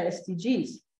the other SDGs.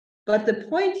 But the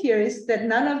point here is that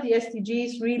none of the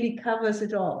SDGs really covers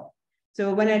it all.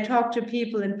 So when I talk to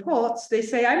people in ports, they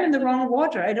say, I'm in the wrong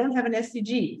water. I don't have an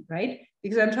SDG, right?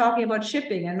 Because I'm talking about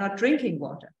shipping and not drinking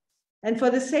water. And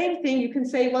for the same thing, you can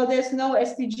say, well, there's no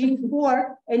SDG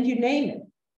 4, and you name it.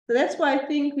 So that's why I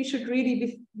think we should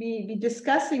really be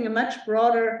discussing a much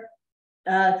broader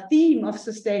theme of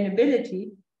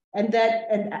sustainability and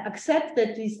accept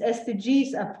that these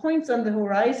SDGs are points on the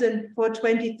horizon for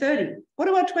 2030. What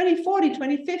about 2040,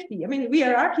 2050? I mean, we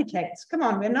are architects. Come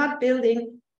on, we're not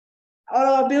building, all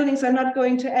our buildings are not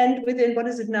going to end within, what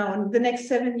is it now, in the next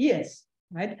 7 years,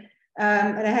 right?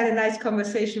 And I had a nice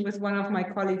conversation with one of my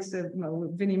colleagues,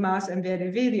 Vinnie Maas and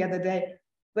VRDV the other day,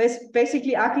 where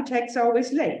basically architects are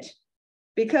always late.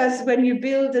 Because when you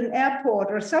build an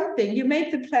airport or something, you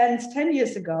make the plans 10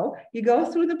 years ago, you go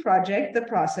through the project, the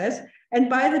process, and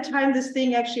by the time this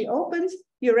thing actually opens,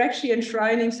 you're actually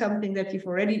enshrining something that you've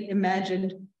already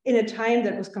imagined in a time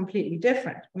that was completely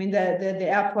different. I mean, the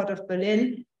airport of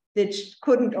Berlin, which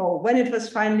couldn't, or when it was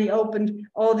finally opened,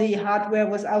 all the hardware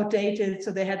was outdated,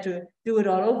 so they had to do it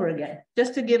all over again,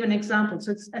 just to give an example.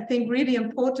 So it's, I think, really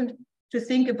important to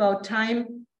think about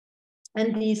time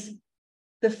and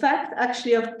the fact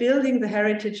actually of building the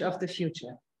heritage of the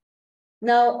future.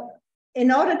 Now,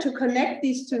 in order to connect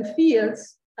these two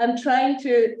fields, I'm trying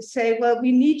to say, well,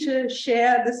 we need to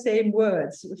share the same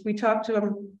words. If we talk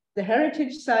to the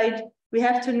heritage side, we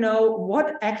have to know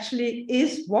what actually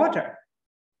is water.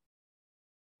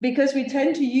 Because we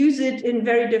tend to use it in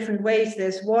very different ways.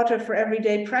 There's water for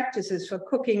everyday practices, for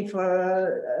cooking,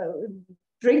 for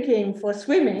drinking, for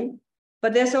swimming.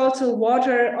 But there's also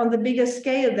water on the bigger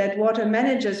scale that water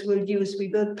managers will use. We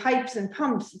build pipes and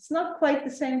pumps. It's not quite the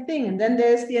same thing. And then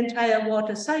there's the entire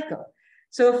water cycle.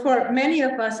 So for many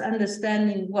of us,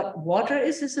 understanding what water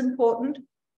is important.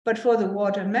 But for the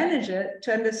water manager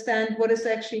to understand what is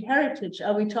actually heritage.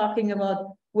 Are we talking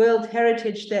about world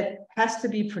heritage that has to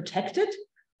be protected?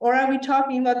 Or are we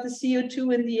talking about the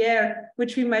CO2 in the air,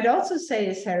 which we might also say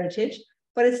is heritage,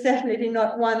 but it's definitely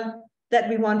not one that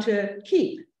we want to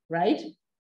keep, right?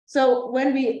 So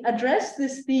when we address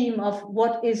this theme of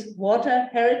what is water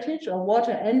heritage or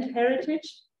water and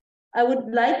heritage, I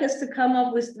would like us to come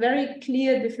up with very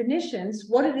clear definitions,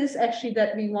 what it is actually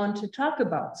that we want to talk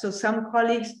about. So some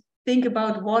colleagues think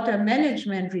about water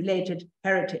management related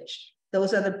heritage.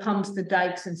 Those are the pumps, the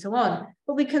dikes, and so on.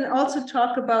 But we can also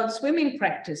talk about swimming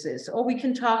practices, or we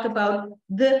can talk about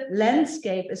the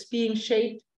landscape as being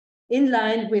shaped in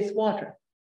line with water.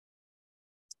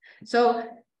 So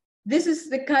this is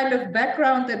the kind of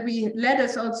background that led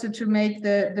us also to make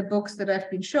the books that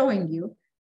I've been showing you.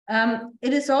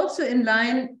 It is also in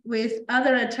line with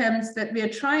other attempts that we are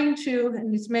trying to,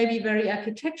 and it's maybe very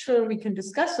architectural, we can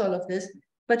discuss all of this,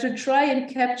 but to try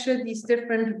and capture these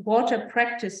different water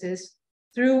practices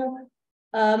through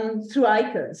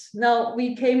icons. Now,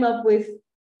 we came up with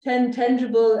 10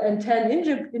 tangible and 10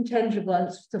 intangible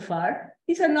ones so far.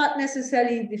 These are not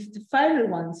necessarily the final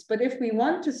ones, but if we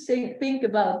want to think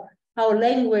about how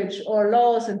language or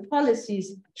laws and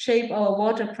policies shape our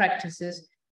water practices,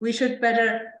 we should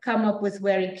better come up with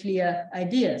very clear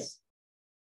ideas.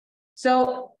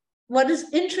 So what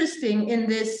is interesting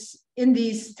in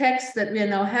these texts that we are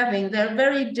now having, they're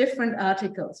very different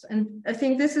articles. And I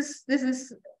think this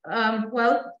is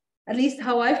well, at least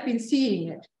how I've been seeing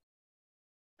it.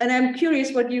 And I'm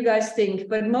curious what you guys think,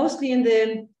 but mostly in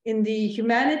the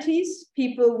humanities,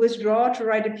 people withdraw to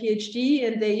write a PhD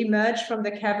and they emerge from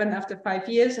the cabin after 5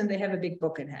 years and they have a big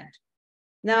book in hand.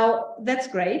 Now, that's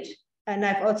great. And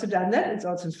I've also done that. It's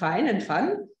also fine and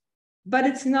fun, but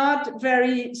it's not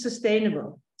very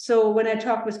sustainable. So when I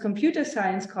talk with computer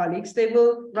science colleagues, they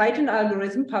will write an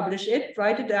algorithm, publish it,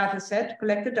 write a data set,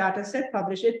 collect the data set,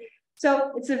 publish it.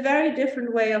 So it's a very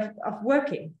different way of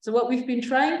working. So what we've been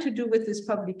trying to do with this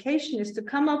publication is to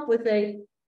come up with a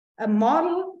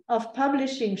model of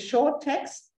publishing short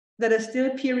texts that are still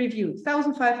peer-reviewed,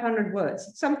 1,500 words.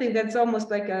 It's something that's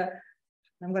almost like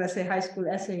I'm going to say high school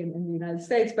essay in the United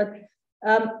States,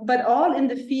 but all in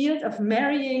the field of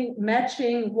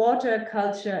matching water,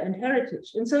 culture, and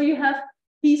heritage. And so you have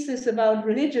pieces about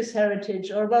religious heritage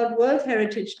or about world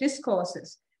heritage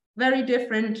discourses, very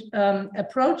different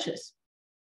approaches.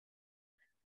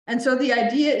 And so the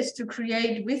idea is to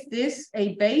create with this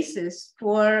a basis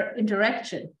for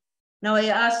interaction. Now I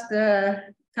asked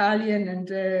Carlien and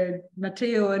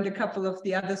Matteo and a couple of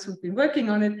the others who've been working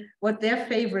on it, what their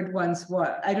favorite ones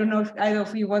were. I don't know if either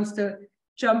of you wants to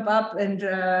jump up, and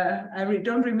I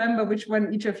don't remember which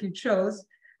one each of you chose.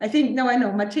 I think, no, I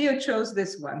know, Matteo chose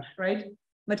this one, right?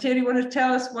 Matteo, do you want to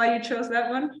tell us why you chose that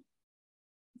one?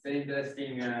 It's an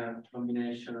interesting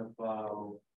combination of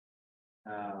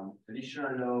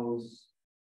traditional laws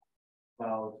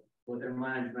about water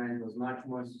management was much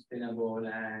more sustainable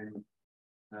and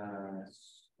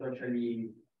socially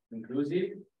inclusive,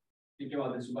 thinking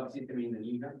about the subak system in the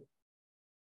Liga,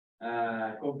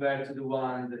 compared to the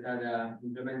ones that are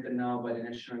implemented now by the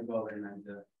national government,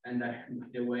 and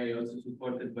the way also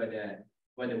supported by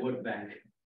the World Bank,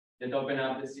 that open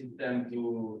up the system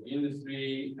to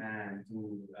industry and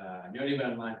to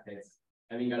neoliberal markets,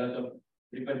 having a lot of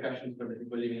repercussions for the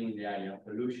people living in the area,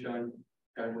 pollution,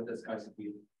 water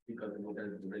scarcity, because the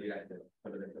water is really right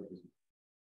for the purpose.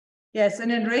 Yes,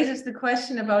 and it raises the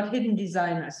question about hidden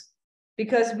designers,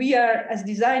 because we are, as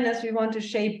designers, we want to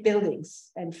shape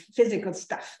buildings and physical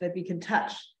stuff that we can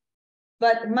touch.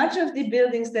 But much of the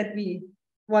buildings that we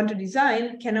want to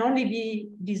design can only be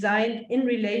designed in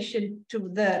relation to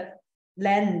the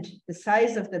land, the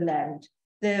size of the land,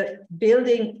 the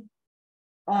building,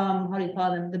 how do you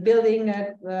call them? The building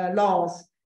laws,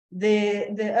 the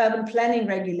urban planning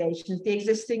regulations, the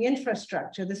existing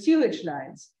infrastructure, the sewage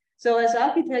lines. So as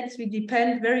architects, we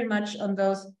depend very much on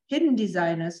those hidden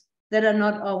designers that are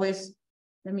not always,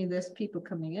 there's people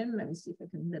coming in. Let me see if I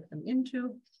can let them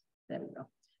into. There we go.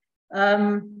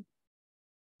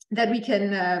 That we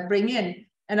can bring in.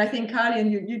 And I think, Carlien,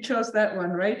 you chose that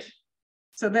one, right?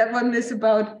 So that one is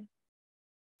about.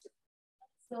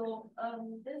 So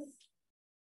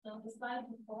the slide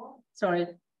before. Sorry.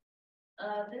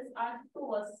 This article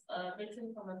was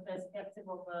written from a perspective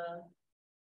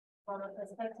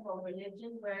of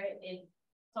religion, where it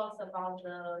talks about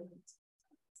the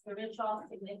spiritual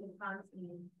significance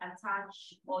in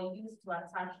attach or used to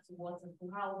attach to water, to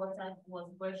how water was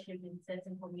worshipped in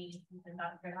certain communities, and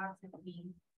that perhaps if we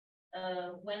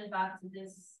went back to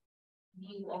this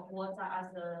view of water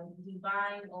as a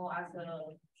divine or as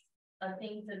a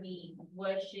thing to be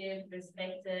worshipped,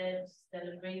 respected,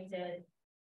 celebrated,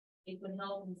 it would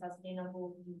help in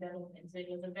sustainable development. So it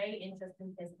was a very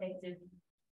interesting perspective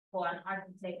for an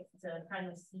architect to kind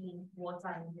of see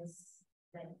water in this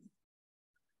sense.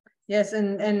 Yes,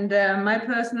 and my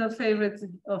personal favorite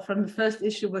from the first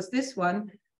issue was this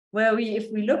one, where if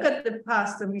we look at the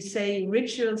past and we say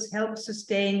rituals help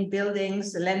sustain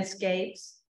buildings,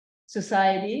 landscapes,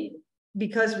 society,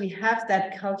 because we have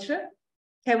that culture,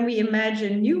 can we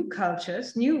imagine new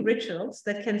cultures, new rituals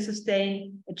that can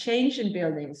sustain a change in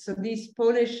buildings? So these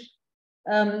Polish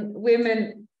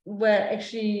women were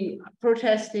actually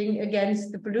protesting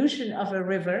against the pollution of a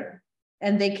river,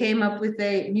 and they came up with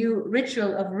a new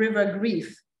ritual of river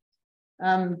grief,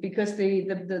 because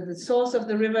the source of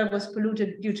the river was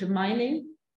polluted due to mining,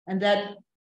 and that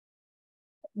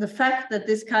the fact that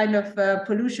this kind of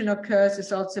pollution occurs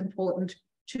is also important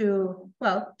to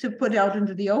put out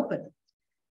into the open.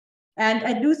 And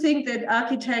I do think that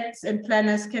architects and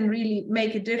planners can really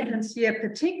make a difference here,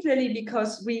 particularly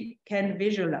because we can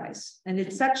visualize. And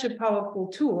it's such a powerful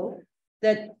tool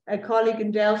that a colleague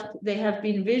in Delft, they have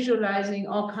been visualizing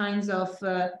all kinds of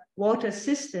water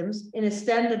systems in a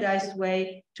standardized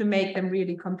way to make them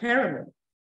really comparable.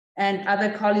 And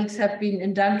other colleagues have been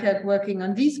in Dunkirk working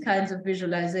on these kinds of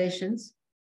visualizations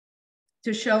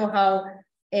to show how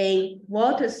a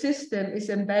water system is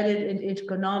embedded in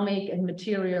economic and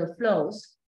material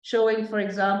flows, showing, for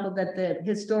example, that the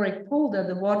historic polder,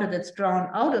 the water that's drawn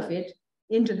out of it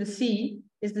into the sea,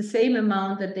 is the same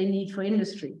amount that they need for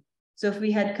industry. So if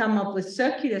we had come up with a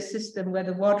circular system where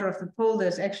the water of the polder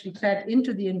is actually fed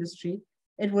into the industry,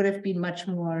 it would have been much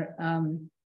more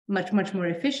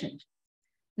efficient.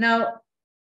 Now,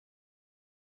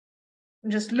 I'm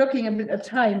just looking a bit at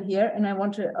time here, and I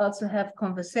want to also have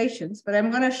conversations, but I'm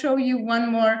going to show you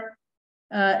one more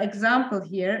example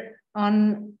here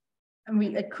on, I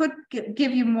mean, I could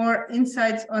give you more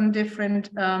insights on different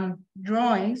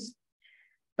drawings,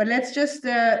 but let's just,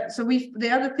 the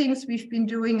other things we've been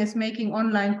doing is making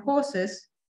online courses,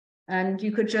 and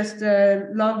you could just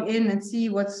log in and see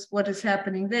what is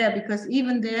happening there, because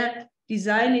even there,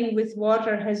 designing with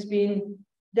water has been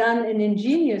done in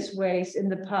ingenious ways in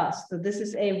the past. So this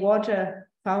is a water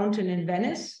fountain in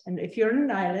Venice. And if you're on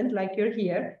an island like you're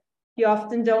here, you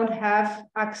often don't have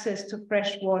access to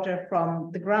fresh water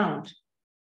from the ground.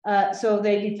 So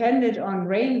they depended on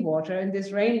rainwater, and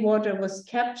this rainwater was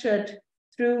captured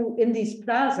in these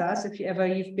plazas. If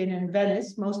you've been in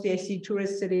Venice, mostly I see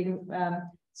tourists sitting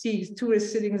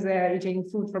there eating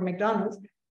food from McDonald's,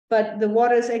 but the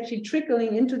water is actually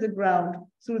trickling into the ground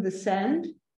through the sand,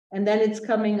 and then it's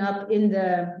coming up in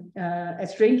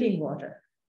as drinking water.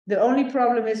 The only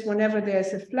problem is whenever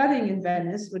there's a flooding in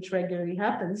Venice, which regularly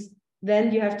happens,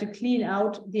 then you have to clean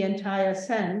out the entire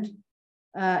sand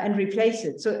and replace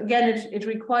it. So again, it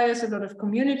requires a lot of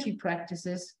community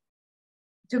practices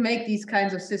to make these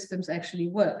kinds of systems actually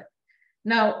work.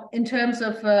 Now, in terms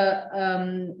of,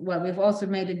 well, we've also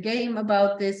made a game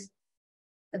about this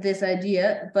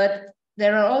idea, but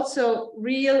there are also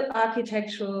real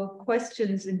architectural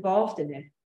questions involved in it.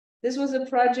 This was a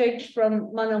project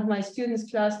from one of my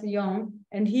students, Klaas de Jong,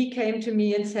 and he came to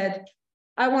me and said,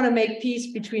 I want to make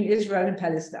peace between Israel and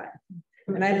Palestine.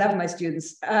 And I love my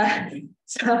students. And he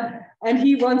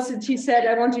said,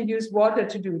 I want to use water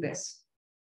to do this.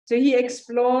 So he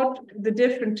explored the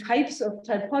different types of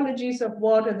typologies of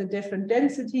water, the different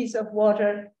densities of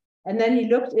water, and then he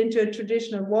looked into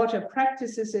traditional water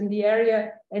practices in the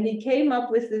area, and he came up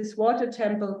with this water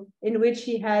temple in which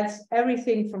he has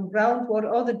everything from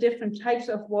groundwater, all the different types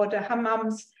of water,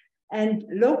 hammams, and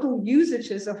local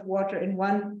usages of water in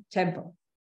one temple.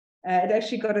 It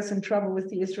actually got us in trouble with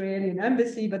the Israeli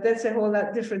embassy, but that's a whole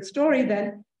different story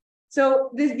then. So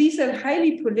these are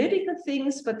highly political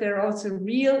things, but they're also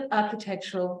real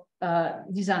architectural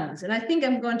designs. And I think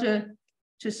I'm going to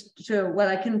well,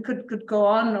 I could go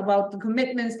on about the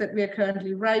commitments that we are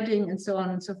currently writing and so on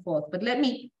and so forth. But let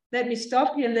me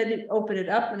stop here and let it open it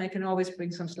up, and I can always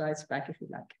bring some slides back if you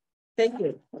like. Thank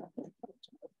you.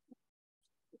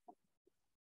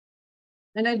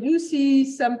 And I do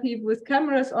see some people with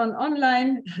cameras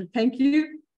online. Thank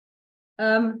you.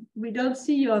 We don't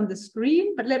see you on the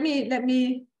screen, but let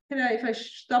me, if I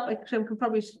stop, I can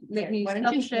probably let me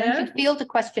stop share. Why don't you field a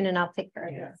question and I'll take care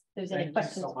of it. There's any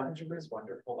questions. Thank you so much for this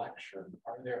wonderful lecture.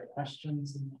 Are there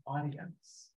questions in the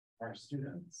audience, our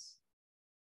students?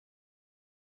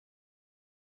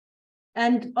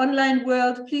 And online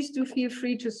world, please do feel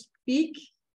free to speak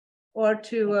or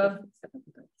to,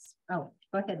 oh,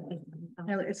 go ahead.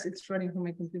 No, it's running from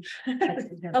my computer.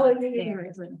 Oh,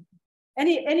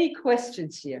 any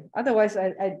questions here? Otherwise,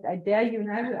 I dare you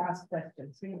and I will ask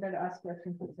questions. So you better ask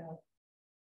questions yourself.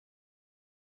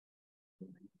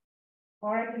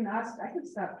 Or I can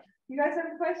start. You guys have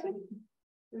a question?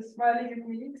 You're smiling at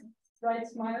me, bright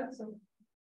smile. So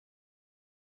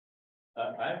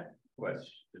I have a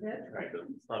question. Yeah.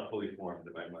 It's not fully formed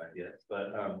in my mind yet,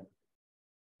 but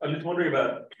I'm just wondering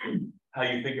about how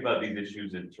you think about these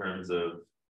issues in terms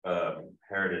of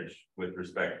heritage with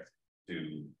respect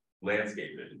to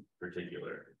landscape in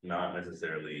particular, not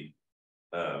necessarily,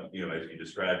 you know, as you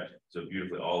described so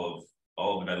beautifully, all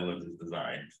of the Netherlands is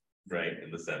designed, right,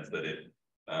 in the sense that it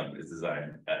is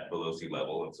designed at below sea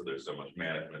level, and so there's so much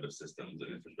management of systems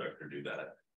and infrastructure to do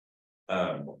that.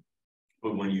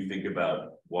 But when you think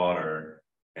about water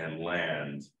and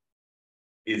land,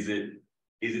 is it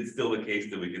still the case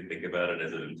that we can think about it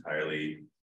as an entirely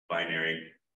binary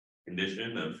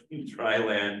condition of dry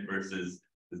land versus,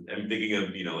 I'm thinking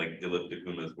of, you know, like Dilip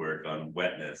Dakuma's work on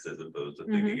wetness as opposed to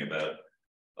thinking about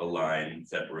a line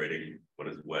separating what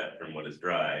is wet from what is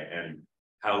dry, and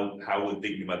how would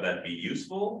thinking about that be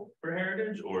useful for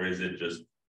heritage, or is it just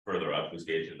further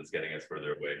obfuscation that's getting us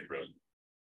further away from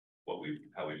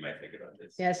how we might think about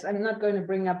this? yes, I'm not going to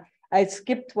bring up, I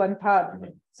skipped one part.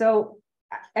 So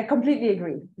I completely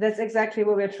agree. That's exactly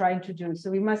what we're trying to do. So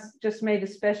we must just make a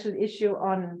special issue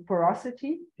on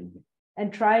porosity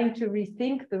and trying to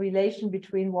rethink the relation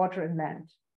between water and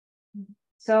land.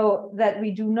 So that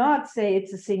we do not say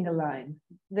it's a single line.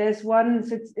 There's one,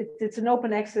 it's an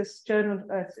open access journal,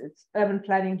 it's urban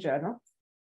planning journal,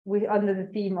 under the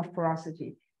theme of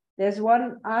porosity. There's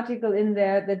one article in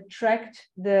there that tracked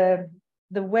the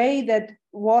way that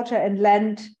water and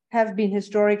land have been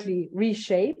historically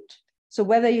reshaped. So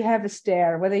whether you have a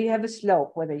stair, whether you have a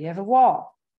slope, whether you have a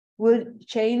wall, will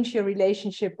change your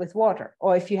relationship with water.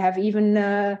 Or if you have even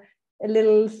a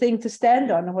little thing to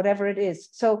stand on or whatever it is.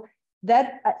 So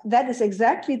that is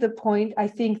exactly the point I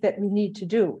think that we need to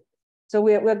do. So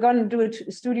we're going to do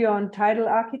a studio on tidal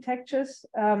architectures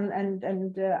and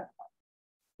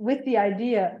with the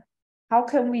idea, how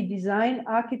can we design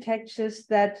architectures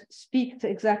that speak to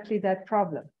exactly that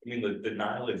problem? I mean, the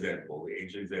Nile example, the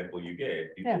ancient example you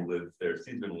gave, people live there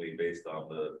seasonally based on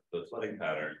the flooding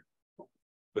pattern.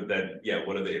 But then, yeah,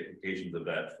 what are the implications of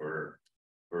that for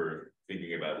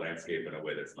thinking about landscape in a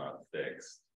way that's not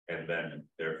fixed? And then,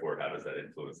 therefore, how does that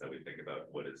influence how we think about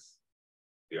what is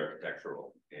the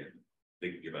architectural in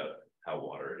thinking about how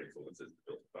water influences the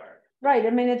built environment? Right.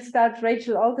 I mean, it starts.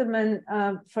 Rachel Alterman,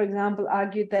 for example,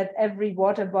 argued that every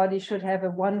water body should have a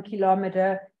 1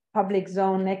 kilometer public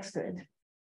zone next to it.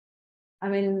 I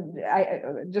mean, I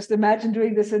just imagine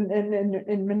doing this in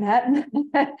Manhattan.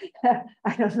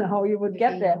 I don't know how you would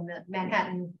get there.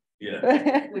 Manhattan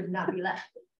would not be left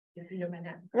if you know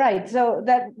Manhattan. Right. So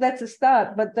that's a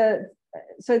start. But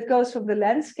so it goes from the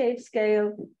landscape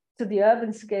scale to the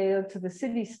urban scale, to the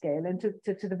city scale, and to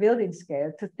the building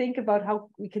scale, to think about how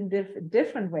we can live in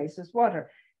different ways with water.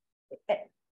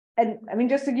 And I mean,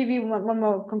 just to give you one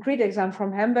more concrete example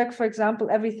from Hamburg, for example,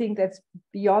 everything that's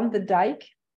beyond the dike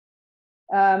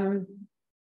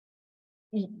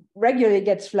regularly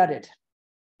gets flooded.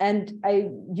 And I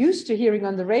used to hearing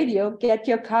on the radio, get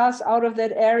your cars out of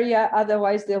that area,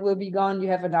 otherwise they will be gone. You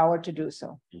have an hour to do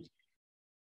so.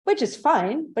 Which is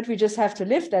fine, but we just have to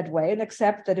live that way and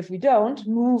accept that if we don't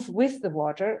move with the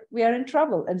water, we are in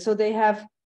trouble. And so they have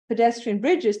pedestrian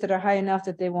bridges that are high enough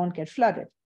that they won't get flooded.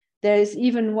 There is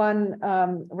even one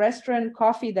restaurant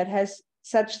coffee that has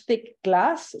such thick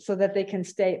glass so that they can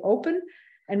stay open.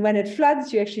 And when it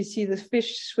floods, you actually see the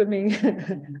fish swimming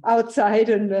outside.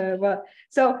 And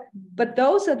but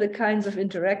those are the kinds of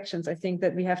interactions I think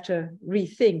that we have to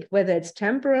rethink, whether it's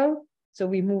temporal, so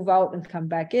we move out and come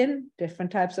back in,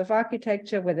 different types of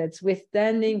architecture, whether it's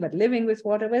withstanding, but living with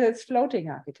water, whether it's floating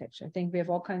architecture. I think we have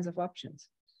all kinds of options.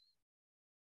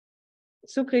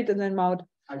 Sukrit and then Maud.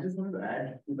 I just wanted to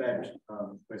add to that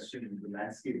question, the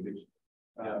landscape, which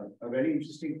a very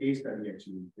interesting case study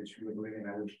actually, which we were doing, and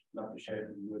I would love to share it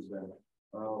with you as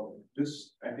well.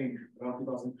 Just, I think, around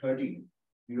 2013,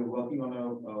 we were working on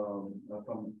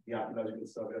from the Archaeological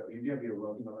Survey of India, we were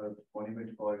working on a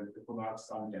monument called the Konark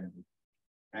Sun Temple.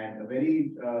 And a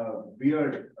very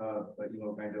weird,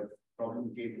 kind of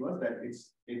problem came to us that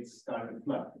it's started to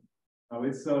flood. Now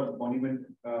it's a monument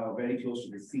very close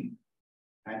to the sea,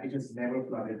 and it has never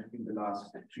flooded in the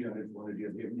last 300, 400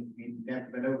 years. We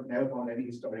never found any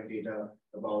historic data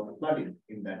about flooding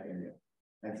in that area.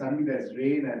 And suddenly there's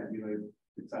rain, and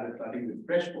it started flooding with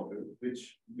fresh water,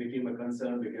 which became a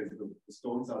concern because the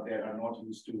stones out there are not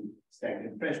used to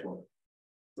stagnant fresh water.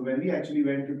 So when we actually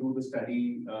went to do the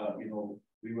study,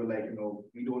 we were like,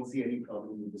 we don't see any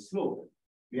problem with the slope.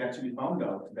 We actually found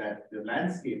out that the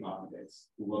landscape architects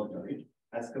who worked on it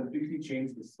has completely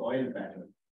changed the soil pattern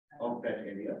of that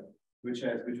area, which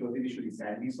was initially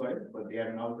sandy soil, but they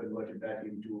have now converted that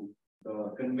into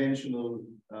the conventional,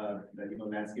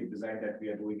 landscape design that we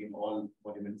are doing in all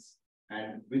monuments,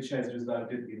 and which has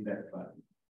resulted in that flood.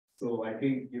 So I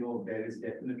think, there is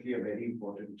definitely a very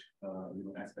important,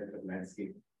 aspect of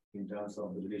landscape in terms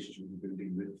of the relationship we're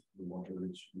building with the water,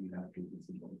 which we have to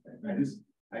consider all the time.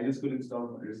 I just couldn't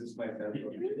resist myself.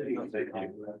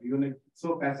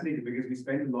 So fascinating because we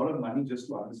spend a lot of money just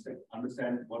to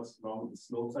understand what's wrong with the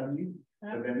slope suddenly.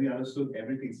 Yeah. But then we understood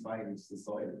everything's fine, it's the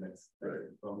soil that's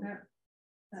the problem.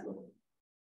 Yeah. So.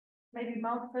 Maybe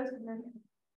Mark first and then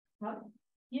Mark?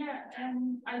 Yeah,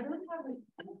 I don't have a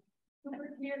super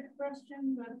clear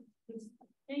question, but just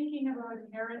thinking about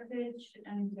heritage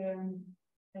and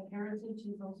that heritage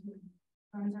is also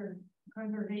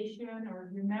conservation or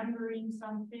remembering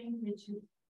something which is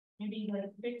maybe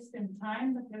like fixed in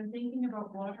time, but then thinking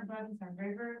about water bodies and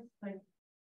rivers, like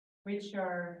which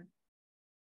are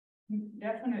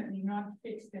definitely not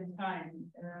fixed in time.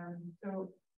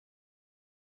 So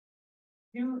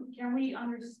can we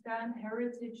understand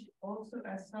heritage also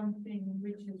as something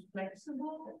which is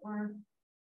flexible, or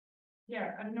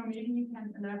Yeah, I don't know, maybe you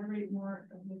can elaborate more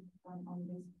on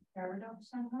this paradox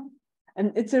somehow.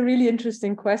 And it's a really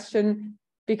interesting question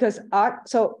because art,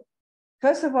 so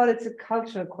first of all, it's a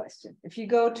cultural question. If you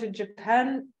go to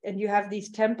Japan and you have these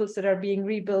temples that are being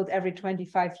rebuilt every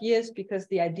 25 years, because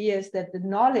the idea is that the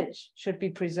knowledge should be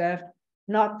preserved,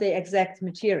 not the exact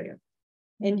material.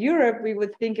 In Europe, we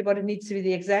would think about it needs to be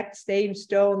the exact same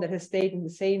stone that has stayed in the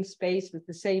same space with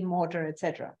the same mortar,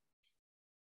 etc.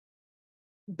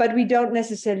 But we don't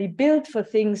necessarily build for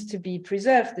things to be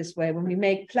preserved this way. When we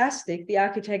make plastic, the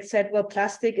architect said, well,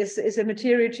 plastic is a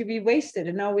material to be wasted.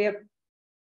 And now we have,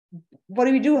 what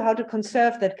do we do? How to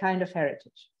conserve that kind of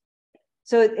heritage?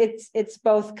 So it's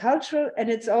both cultural and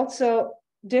it's also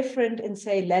different in,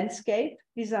 say, landscape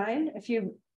design. If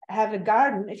you have a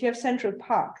garden, if you have Central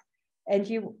Park and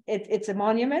it's a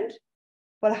monument,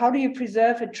 well, how do you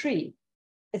preserve a tree?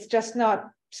 It's just not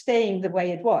staying the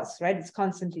way it was, right? It's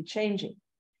constantly changing.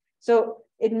 So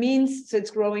it means, so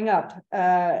it's growing up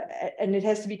and it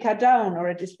has to be cut down or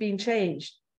it is being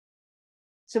changed.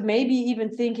 So maybe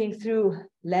even thinking through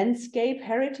landscape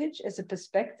heritage as a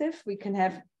perspective, we can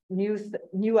have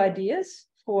new ideas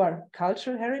for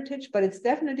cultural heritage, but it's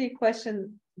definitely a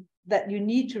question that you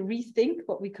need to rethink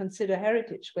what we consider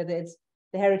heritage, whether it's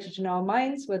the heritage in our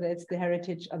minds, whether it's the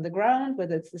heritage on the ground,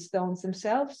 whether it's the stones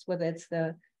themselves, whether it's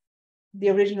the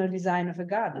original design of a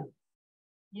garden.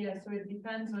 Yeah, so it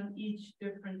depends on each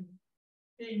different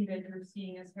thing that you're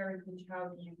seeing as heritage, how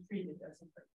do you treat it as a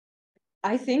heritage?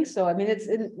 I think so. I mean,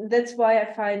 that's why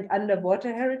I find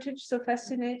underwater heritage so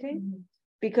fascinating,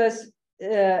 because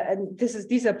and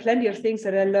these are plenty of things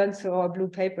that I learned through our blue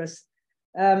papers.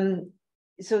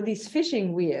 So these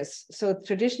fishing weirs. So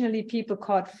traditionally, people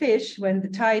caught fish when the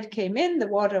tide came in, the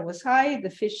water was high,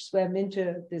 the fish swam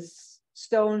into this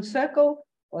stone circle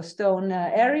or stone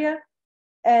area,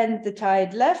 and the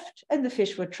tide left, and the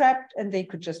fish were trapped, and they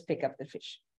could just pick up the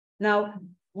fish. Now,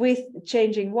 with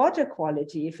changing water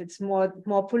quality, if it's more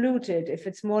polluted, if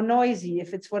it's more noisy,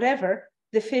 if it's whatever,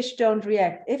 the fish don't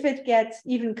react. If it gets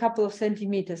even a couple of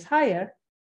centimeters higher,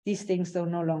 these things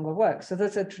don't no longer work. So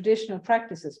those are traditional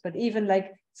practices, but even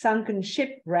like sunken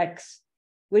shipwrecks,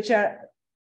 which are,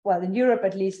 well, in Europe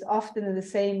at least, often in the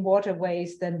same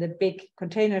waterways than the big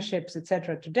container ships,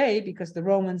 etc. today, because the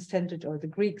Romans tended, or the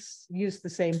Greeks used the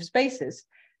same spaces.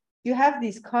 You have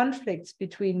these conflicts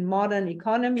between modern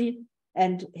economy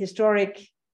and historic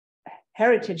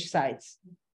heritage sites.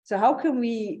 So how can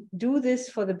we do this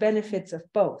for the benefits of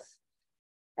both?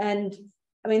 And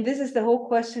I mean, this is the whole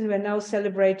question we're now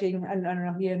celebrating, and I don't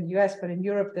know here in the US, but in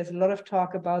Europe, there's a lot of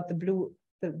talk about the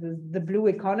blue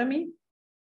economy.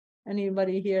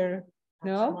 Anybody here?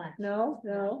 No,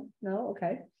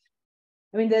 okay.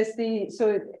 I mean, there's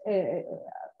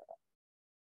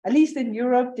at least in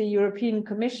Europe, the European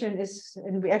Commission is,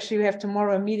 and we have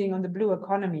tomorrow a meeting on the blue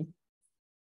economy.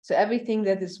 So everything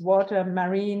that is water,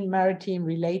 maritime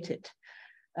related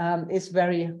is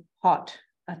very hot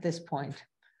at this point.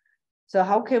 So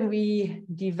how can we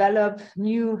develop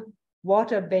new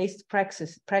water-based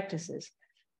practices?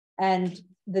 And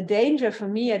the danger for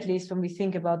me, at least when we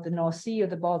think about the North Sea or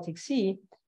the Baltic Sea,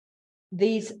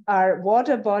 these are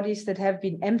water bodies that have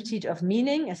been emptied of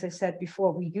meaning. As I said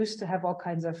before, we used to have all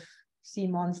kinds of sea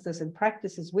monsters and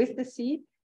practices with the sea.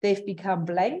 They've become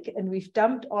blank, and we've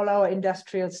dumped all our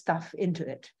industrial stuff into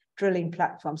it. Drilling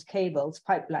platforms, cables,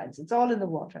 pipelines, it's all in the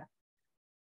water.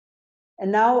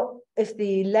 And now if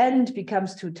the land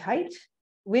becomes too tight,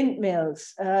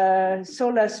 windmills,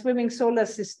 swimming solar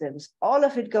systems, all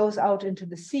of it goes out into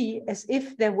the sea as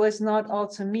if there was not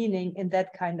also meaning in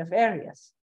that kind of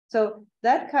areas. So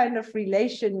that kind of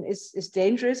relation is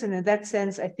dangerous. And in that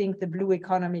sense, I think the blue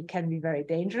economy can be very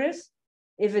dangerous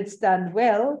if it's done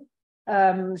well.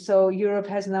 So Europe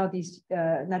has now these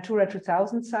Natura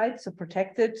 2000 sites, so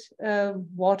protected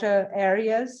water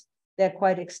areas. They're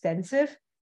quite extensive.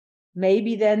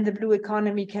 Maybe then the blue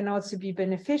economy can also be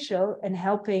beneficial in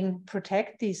helping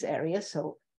protect these areas.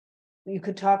 So you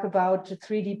could talk about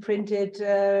 3D printed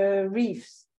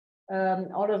reefs.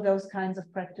 All of those kinds of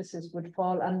practices would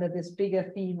fall under this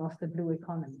bigger theme of the blue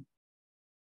economy.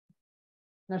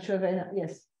 Not sure if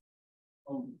yes.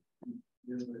 So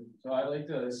I like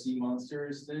the sea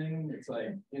monsters thing. It's like,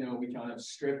 we kind of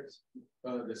stripped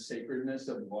the sacredness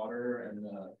of water and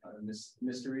the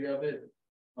mystery of it.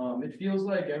 It feels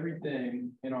like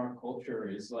everything in our culture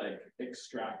is like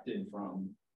extracted from,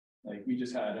 like we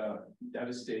just had a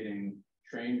devastating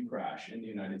train crash in the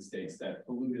United States that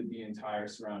polluted the entire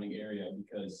surrounding area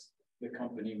because the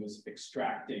company was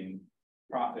extracting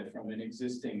profit from an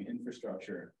existing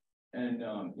infrastructure. And,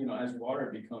 as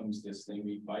water becomes this thing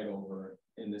we fight over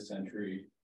in this century,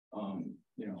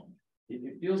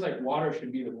 it feels like water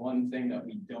should be the one thing that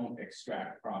we don't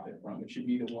extract profit from. It should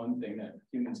be the one thing that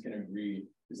humans can agree.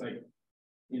 It's like,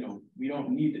 you know, we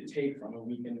don't need to take from it,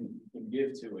 we can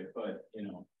give to it, but, you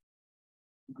know,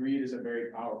 greed is a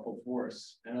very powerful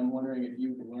force. And I'm wondering if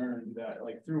you've learned that,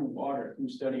 like, through water, through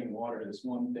studying water, this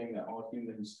one thing that all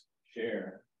humans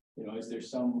share, you know, is there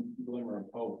some glimmer of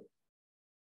hope?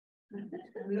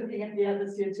 I'm looking at the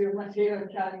others here too, Matteo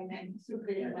and Carola Hein, super.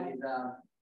 Well,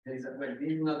 this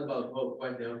is not about hope,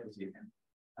 quite the opposite.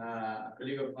 A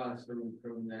colleague of ours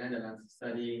from the Netherlands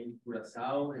studying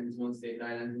Curaçao and small state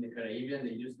islands in the Caribbean.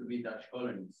 They used to be Dutch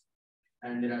colonies.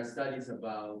 And there are studies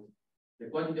about the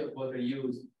quantity of water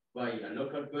used by a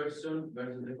local person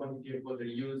versus the quantity of water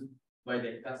used by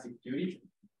the classic tourist.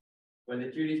 Well,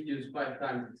 the tourists use 5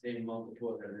 times the same amount of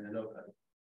water than a local.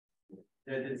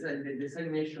 The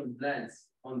desalination plants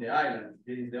on the island,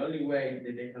 this is the only way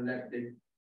that they collect it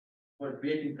for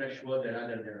creating fresh water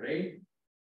other than rain,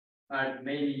 are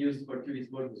mainly used for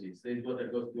tourist purposes. This water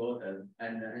goes to hotels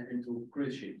and to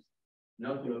cruise ships,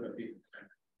 not to local people.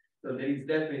 So there is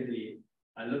definitely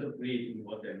a lot of greed in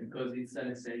water because it's an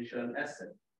essential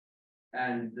asset.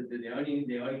 And the only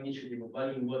initiative of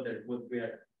valuing water, what we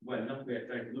are, well, not we are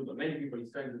trying to do, but many people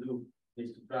is trying to do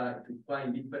is to try to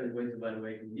find different ways of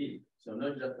evaluating it. So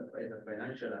not just as a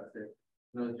financial asset,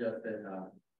 not just as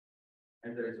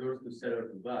a resource to sell or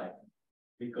to buy,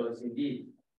 because indeed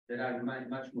there are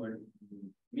much more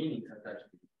meanings attached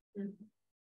to it.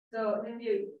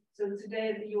 So today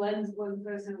at the UN, one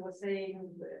person was saying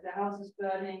the house is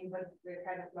burning, but we're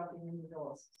kind of locking in the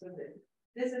doors. So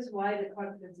this is why the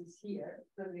conference is here,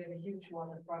 because we have a huge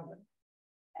water problem.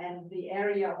 And the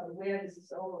area of awareness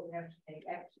is over, we have to take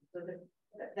action. So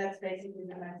that's basically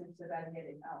the message that I'm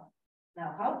getting out.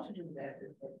 Now, how to do that,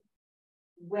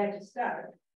 where to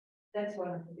start, that's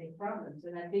one of the big problems.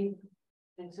 And I think,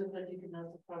 and so that you can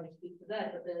also probably speak to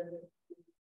that, but the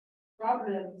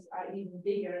problems are even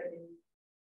bigger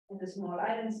in the small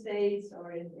island states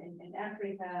or in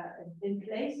Africa, in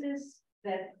places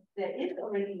that there is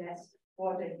already less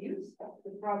water use.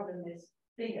 The problem is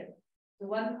bigger. So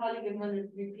one colleague, and one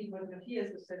repeat what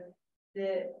Matthias has said,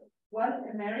 the 1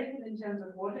 American in terms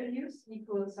of water use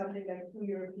equals something like 2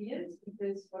 Europeans,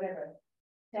 because whatever,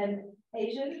 10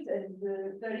 Asians and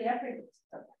 30 Africans.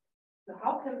 So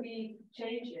how can we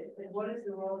change it? And what is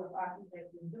the role of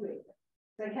architects in doing it?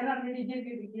 So I cannot really give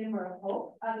you the glimmer of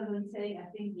hope, other than saying I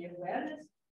think the awareness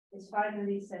is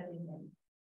finally setting in.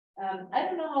 I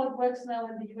don't know how it works now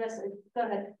in the US. Go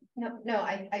ahead. No,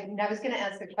 I was going to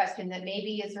ask a question that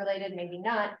maybe is related, maybe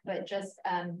not, but just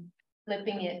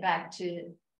flipping it back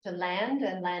to land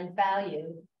and land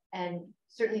value. And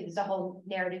certainly there's a whole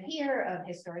narrative here of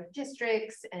historic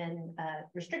districts and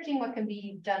restricting what can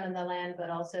be done on the land, but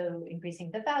also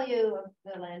increasing the value of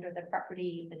the land or the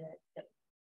property that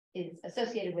is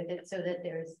associated with it, so that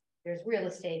there's real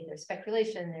estate, there's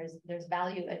speculation, there's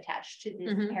value attached to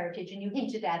this heritage. And you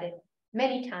hinted at it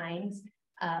many times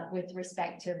with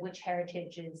respect to which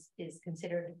heritage is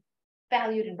considered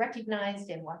valued and recognized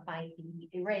and what might be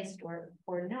erased or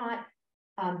not.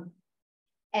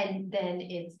 And then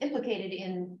it's implicated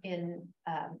in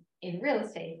real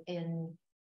estate, in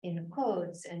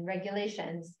codes and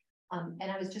regulations.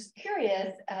 And I was just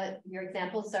curious, your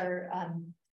examples are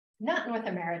not North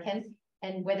American,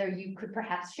 and whether you could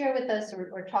perhaps share with us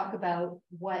or talk about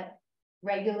what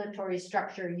regulatory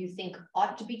structure you think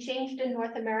ought to be changed in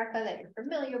North America that you're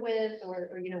familiar with,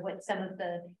 or you know, what some of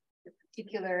the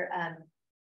particular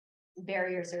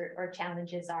barriers or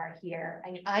challenges are here.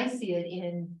 I see it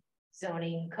in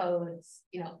zoning codes,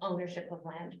 you know, ownership of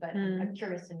land, but I'm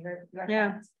curious in your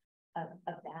thoughts of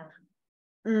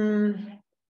that.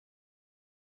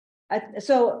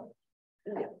 So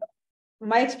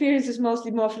my experience is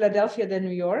mostly more Philadelphia than New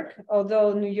York,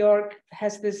 although New York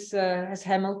has this has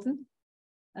Hamilton,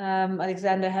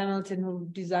 Alexander Hamilton, who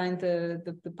designed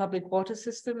the public water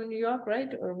system in New York,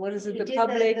 right? Or what is it? The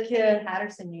public the thing in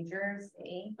Patterson, New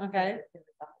Jersey. Okay.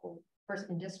 The whole first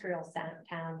industrial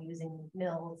town using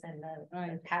mills and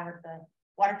the power of the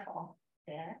waterfall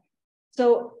there.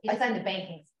 So he designed the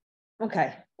banking.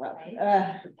 Okay. Well,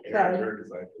 right?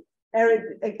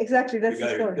 Eric, exactly. That's the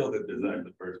guy story. who killed it designed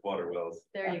the first water wells.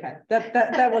 There you go.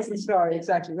 That was the story,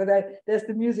 exactly. But there's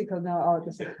the musical now.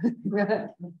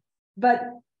 But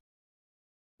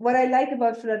what I like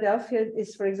about Philadelphia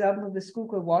is, for example, the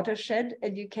Schuylkill watershed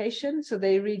education. So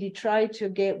they really try to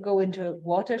go into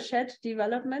watershed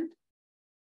development,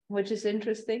 which is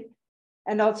interesting,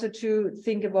 and also to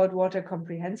think about water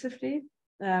comprehensively.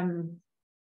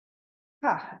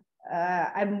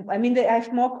 I mean, I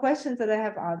have more questions than I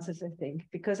have answers, I think,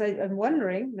 because I'm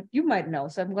wondering, but you might know,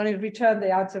 so I'm going to return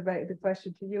the answer by the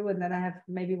question to you, and then I have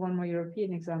maybe one more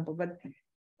European example. But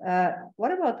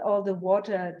what about all the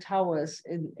water towers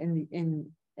in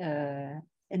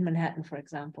Manhattan, for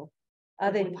example?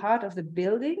 Are they part of the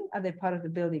building? Are they part of the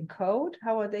building code?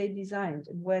 How are they designed?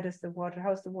 And where does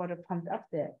how's the water pumped up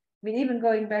there? I mean, even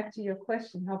going back to your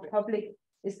question, how public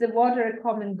is the water a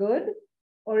common good,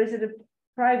 or is it a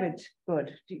private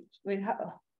good?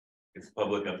 It's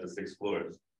public up to 6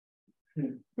 floors.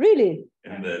 Really?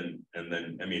 And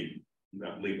then, I mean,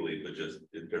 not legally, but just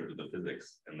in terms of the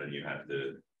physics, and then you have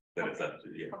to, then it's up to,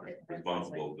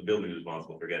 the building is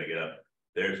responsible for getting it up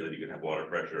there so that you can have water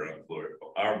pressure on the floor.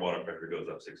 Our water pressure goes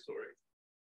up 6 stories.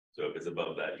 So if it's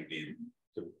above that, you need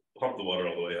to pump the water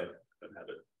all the way up and have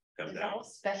it come There's down. all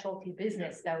specialty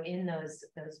business though in those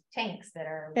tanks that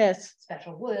are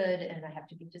special wood, and they have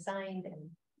to be designed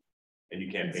and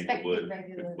you can't paint the wood.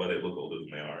 That's why they look older than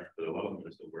they are, but a lot of them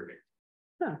are still working.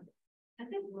 Huh. I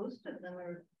think most of them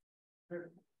are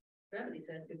gravity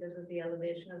fed because of the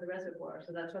elevation of the reservoir.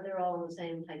 So that's why they're all in the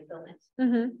same height buildings.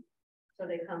 Mm-hmm. So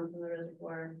they come from the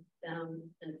reservoir down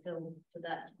and fill to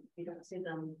that. You don't see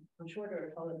them on shorter or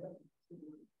taller buildings.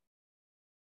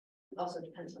 Also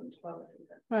depends on the topography.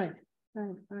 Right.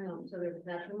 So they're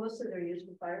natural. Most of them are used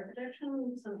for fire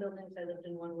protection. Some buildings I lived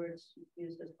in one where it's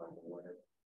used as pumping water.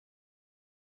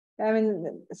 I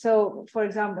mean, so for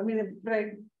example, I mean, but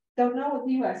I don't know with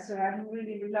the US, so I'm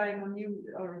really relying on you,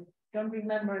 or don't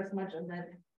remember as much on that.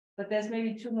 But there's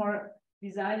maybe 2 more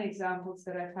design examples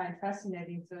that I find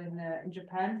fascinating. So in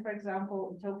Japan, for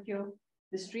example, in Tokyo,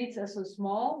 the streets are so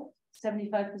small.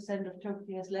 75% of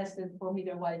Tokyo has less than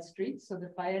 4-meter wide streets, so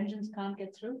the fire engines can't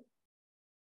get through.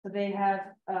 So they have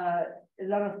a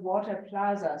lot of water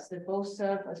plazas that both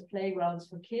serve as playgrounds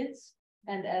for kids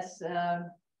and as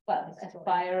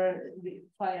fire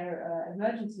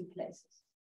emergency places.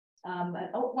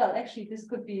 Actually, this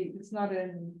could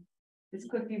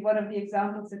be one of the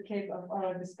examples that came of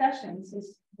our discussions.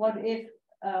 Is what if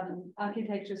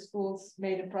architecture schools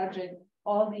made a project?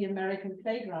 All the American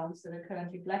playgrounds that are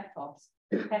currently blacktops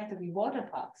have to be water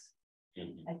parks.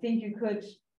 Mm-hmm. I think you could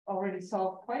already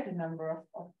solve quite a number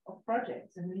of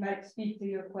projects, and it might speak to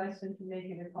your question to make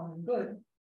it a common good.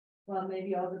 Well,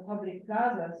 maybe all the public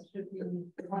plazas should be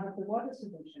part of the water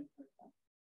solution, for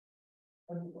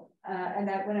example.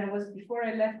 Before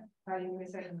I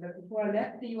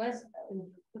left the US in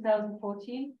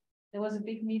 2014, there was a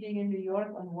big meeting in New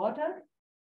York on water,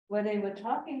 where they were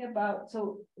talking about,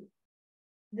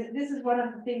 this is one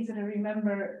of the things that I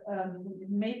remember,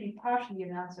 maybe partially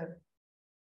an answer.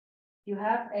 You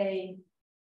have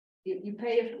you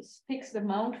pay a fixed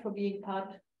amount for being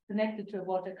connected to a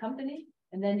water company,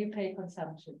 and then you pay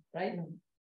consumption, right? Mm-hmm.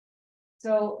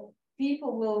 So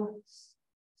people will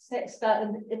start,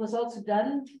 and it was also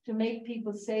done to make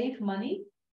people save money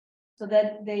so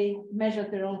that they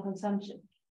measured their own consumption.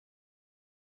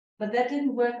 But that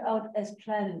didn't work out as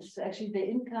planned. So actually the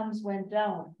incomes went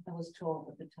down, I was told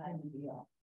at the time in New York.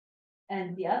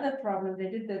 And the other problem, they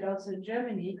did that also in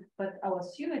Germany, but our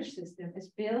sewage system is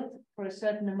built for a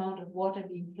certain amount of water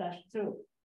being flushed through.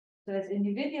 So as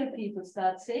individual people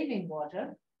start saving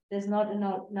water, there's not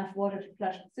enough water to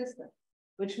flush the system,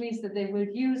 which means that they will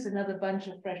use another bunch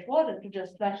of fresh water to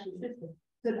just flush the system.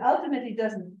 So it ultimately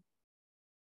doesn't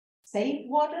save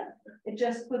water, it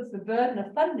just puts the burden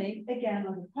of funding again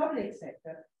on the public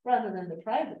sector rather than the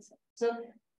private sector. So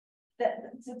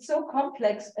it's so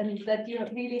complex, and that you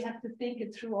really have to think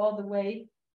it through all the way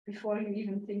before you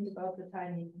even think about the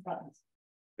tiny buttons.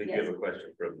 I think you have a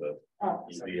question from the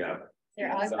See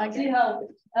how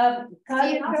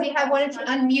I wanted to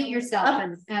unmute yourself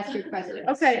and ask your question.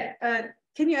 Okay,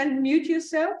 can you unmute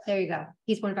yourself? There you go.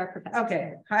 He's one of our professors.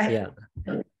 Okay, hi.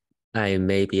 Yeah, I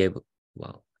may be able,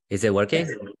 well, is it working?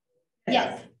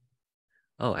 Yes.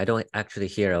 Oh, I don't actually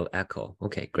hear an echo.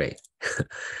 Okay, great.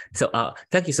 So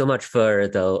thank you so much for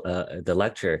the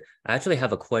lecture. I actually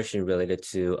have a question related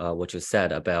to what you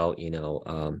said about,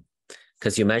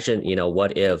 because you mentioned,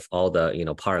 what if all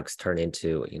the, parks turn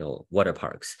into, water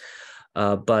parks.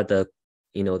 But the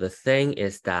thing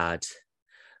is that,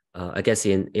 I guess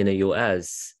in the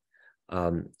US,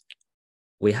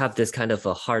 we have this kind of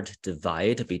a hard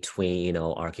divide between,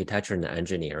 architecture and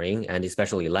engineering, and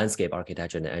especially landscape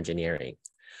architecture and engineering.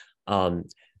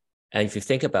 And if you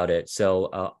think about it,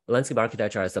 so landscape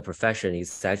architecture as a profession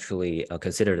is actually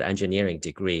considered an engineering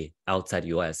degree outside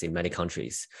US in many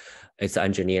countries. It's an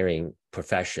engineering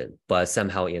profession, but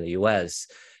somehow in the US,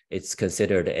 it's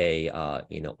considered a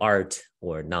art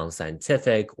or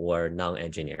non-scientific or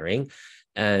non-engineering.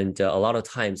 And a lot of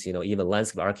times, even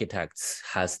landscape architects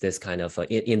has this kind of,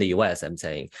 in the US, I'm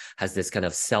saying, has this kind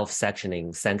of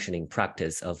sanctioning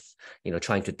practice of,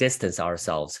 trying to distance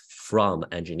ourselves from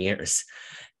engineers.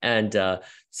 And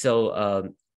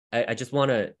so I just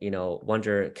want to,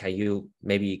 wonder, can you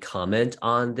maybe comment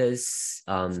on this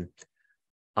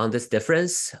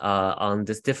difference,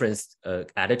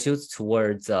 attitudes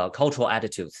towards, cultural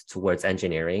attitudes towards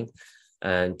engineering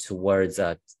and towards,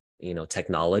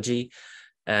 technology.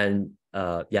 And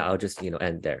yeah, I'll just,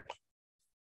 end there.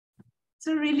 It's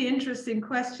a really interesting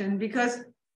question because,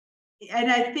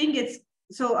 and I think it's,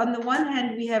 so on the one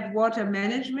hand, we have water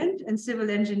management and civil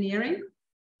engineering.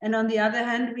 And on the other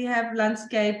hand, we have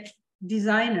landscape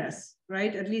designers,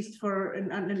 right? At least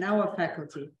in our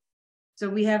faculty. So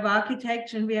we have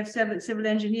architects and we have civil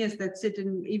engineers that sit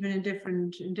even in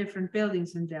different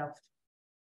buildings in Delft.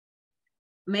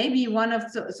 Maybe one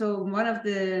of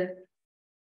the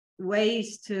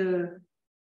ways to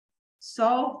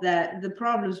solve the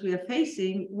problems we are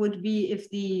facing would be if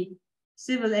the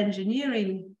civil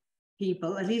engineering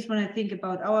people, at least when I think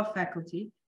about our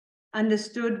faculty,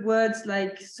 understood words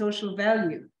like social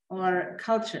value or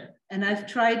culture. And I've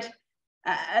tried,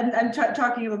 I'm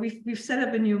talking about, we've set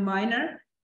up a new minor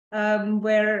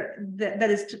where that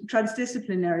is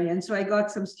transdisciplinary. And so I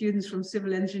got some students from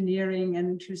civil engineering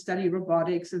and to study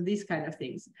robotics and these kind of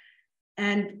things.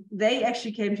 And they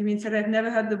actually came to me and said, I've never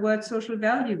heard the word social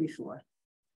value before.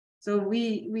 So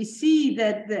we see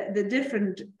that the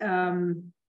different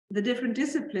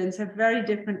disciplines have very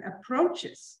different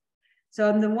approaches. So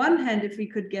on the one hand, if we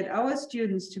could get our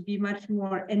students to be much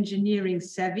more engineering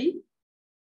savvy,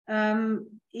 even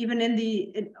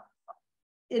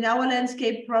in our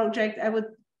landscape project,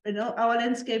 our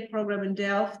landscape program in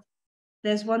Delft,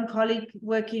 there's one colleague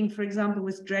working, for example,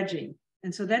 with dredging.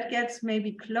 And so that gets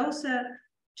maybe closer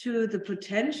to the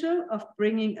potential of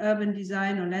bringing urban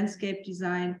design or landscape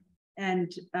design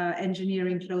and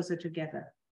engineering closer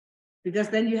together. Because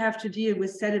then you have to deal with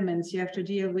sediments, you have to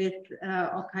deal with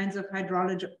all kinds of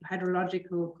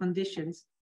hydrological conditions,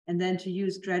 and then to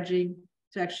use dredging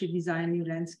to actually design new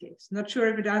landscapes. Not sure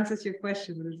if it answers your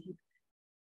question.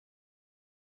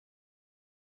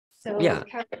 So yeah,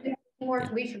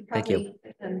 we should probably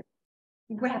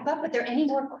wrap up. Are there any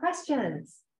more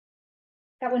questions?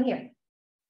 Got one here.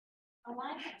 A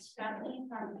line that struck me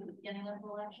from the beginning of the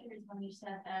lecture is when you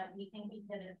said that we think we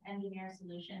could engineer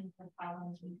solutions for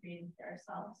problems we created for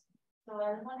ourselves. So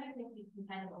I was wondering if you can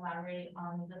kind of elaborate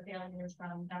on the failures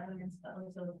from governments, but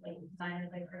also like designers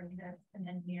like architects and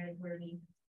engineers, where we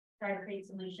try to create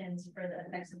solutions for the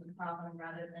effects of the problem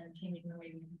rather than changing the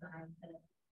way we design to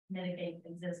mitigate the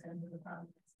existence of the problem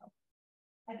itself.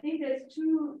 I think there's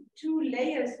two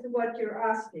layers to what you're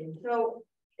asking. So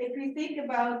if we think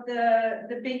about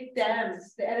the big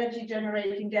dams, the energy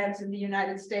generating dams in the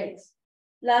United States,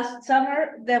 last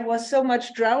summer, there was so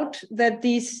much drought that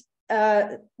these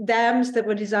dams that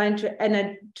were designed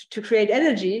to create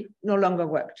energy no longer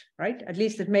worked, right? At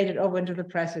least it made it over into the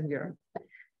press in Europe.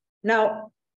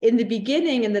 Now, in the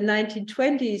beginning, in the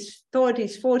 1920s,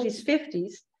 30s, 40s,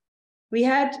 50s, we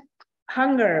had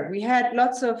hunger, we had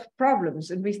lots of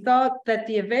problems, and we thought that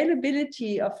the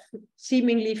availability of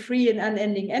seemingly free and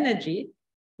unending energy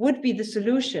would be the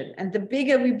solution. And the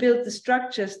bigger we built the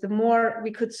structures, the more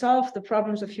we could solve the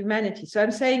problems of humanity. So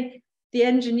I'm saying the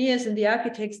engineers and the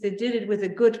architects, they did it with a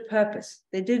good purpose.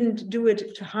 They didn't do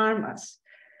it to harm us,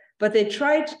 but they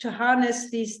tried to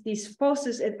harness these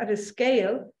forces at a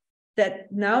scale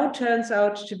that now turns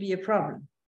out to be a problem.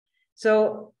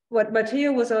 So what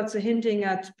Matteo was also hinting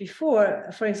at before,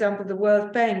 for example, the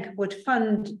World Bank would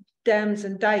fund dams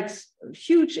and dikes,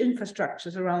 huge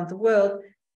infrastructures around the world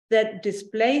that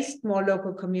displaced more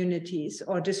local communities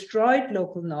or destroyed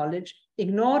local knowledge,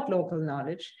 ignored local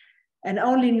knowledge. And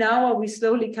only now are we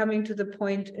slowly coming to the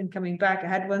point and coming back. I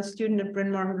had one student at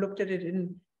Bryn Mawr who looked at it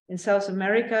in South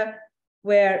America,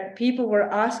 where people were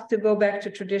asked to go back to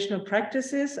traditional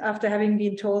practices after having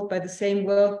been told by the same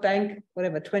World Bank,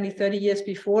 whatever, 20, 30 years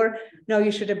before, no, you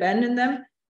should abandon them.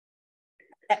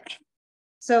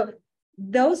 So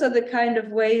those are the kind of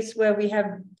ways where we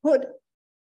have put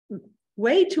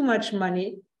way too much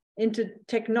money into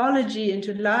technology,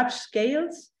 into large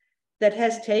scales, that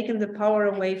has taken the power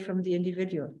away from the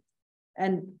individual.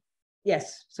 And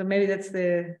yes, so maybe that's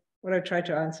what I try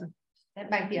to answer. That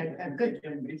might be a good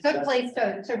place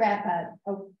to wrap up.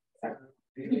 Oh, sorry.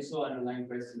 There's also an underlying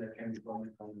question that can be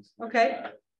commented on this. Okay.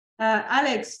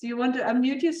 Alex, do you want to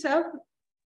unmute yourself?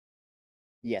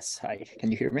 Yes, hi, can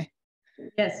you hear me?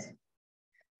 Yes.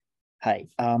 Hi,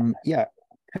 yeah,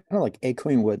 kind of like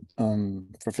echoing what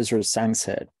Professor Sang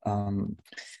said.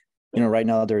 Right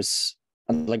now there's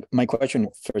like my question,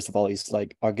 first of all, is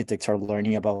like architects are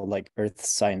learning about like earth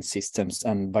science systems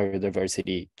and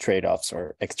biodiversity trade-offs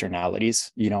or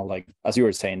externalities. Like as you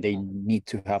were saying, they need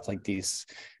to have like this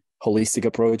holistic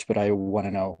approach, but I want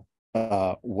to know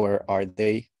where are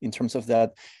they in terms of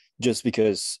that? Just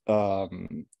because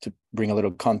to bring a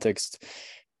little context,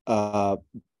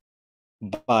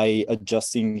 by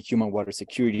adjusting human water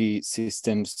security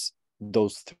systems,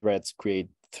 those threats create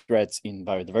threats in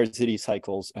biodiversity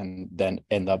cycles and then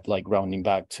end up like rounding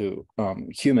back to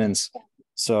humans.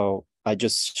 So I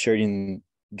just shared in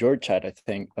your chat, I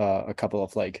think, a couple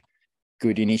of like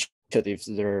good initiatives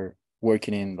that are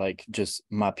working in like just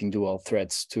mapping dual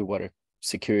threats to water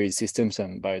security systems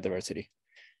and biodiversity.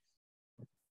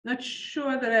 Not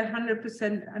sure that I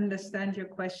 100% understand your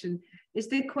question. Is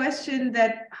the question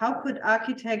that how could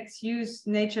architects use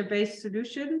nature-based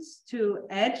solutions to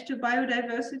add to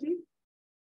biodiversity?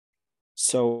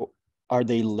 So are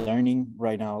they learning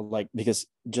right now? Like, because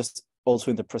just also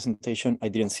in the presentation, I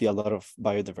didn't see a lot of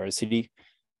biodiversity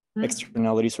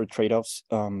externalities or trade-offs.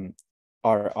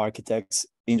 Are architects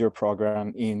in your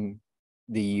program in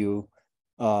the EU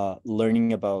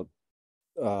learning about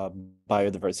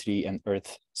biodiversity and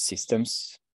earth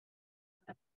systems?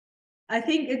 I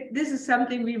think this is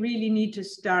something we really need to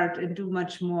start and do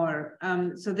much more.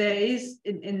 So there is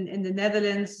in the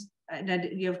Netherlands, and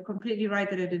you're completely right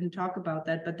that I didn't talk about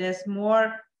that, but there's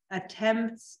more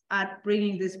attempts at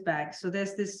bringing this back. So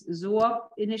there's this ZOOP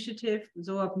initiative,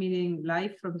 ZOOP meaning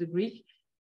life from the Greek,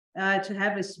 to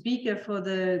have a speaker for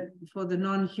the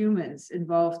non-humans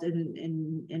involved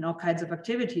in all kinds of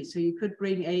activities. So you could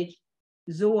bring a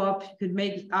ZOOP, you could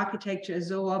make architecture a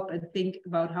ZOOP and think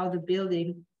about how the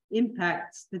building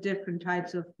impacts the different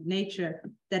types of nature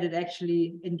that it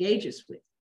actually engages with.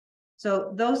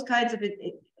 So those kinds of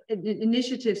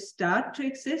initiatives start to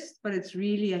exist, but it's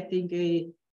really, I think,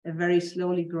 a very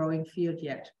slowly growing field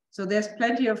yet. So there's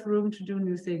plenty of room to do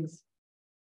new things.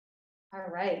 All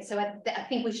right, so I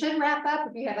think we should wrap up.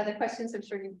 If you have other questions, I'm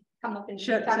sure you come up and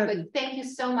sure, talk. But thank you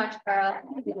so much, Carol.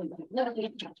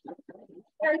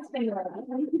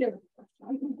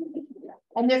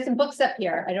 And there's some books up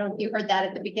here. I don't know if you heard that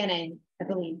at the beginning, I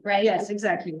believe, right? Yes,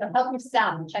 exactly. So help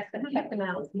yourself. Check them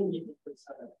out. Thank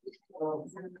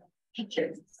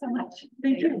you so much.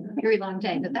 Thank you. Very long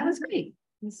day, but that was great.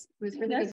 It was really good.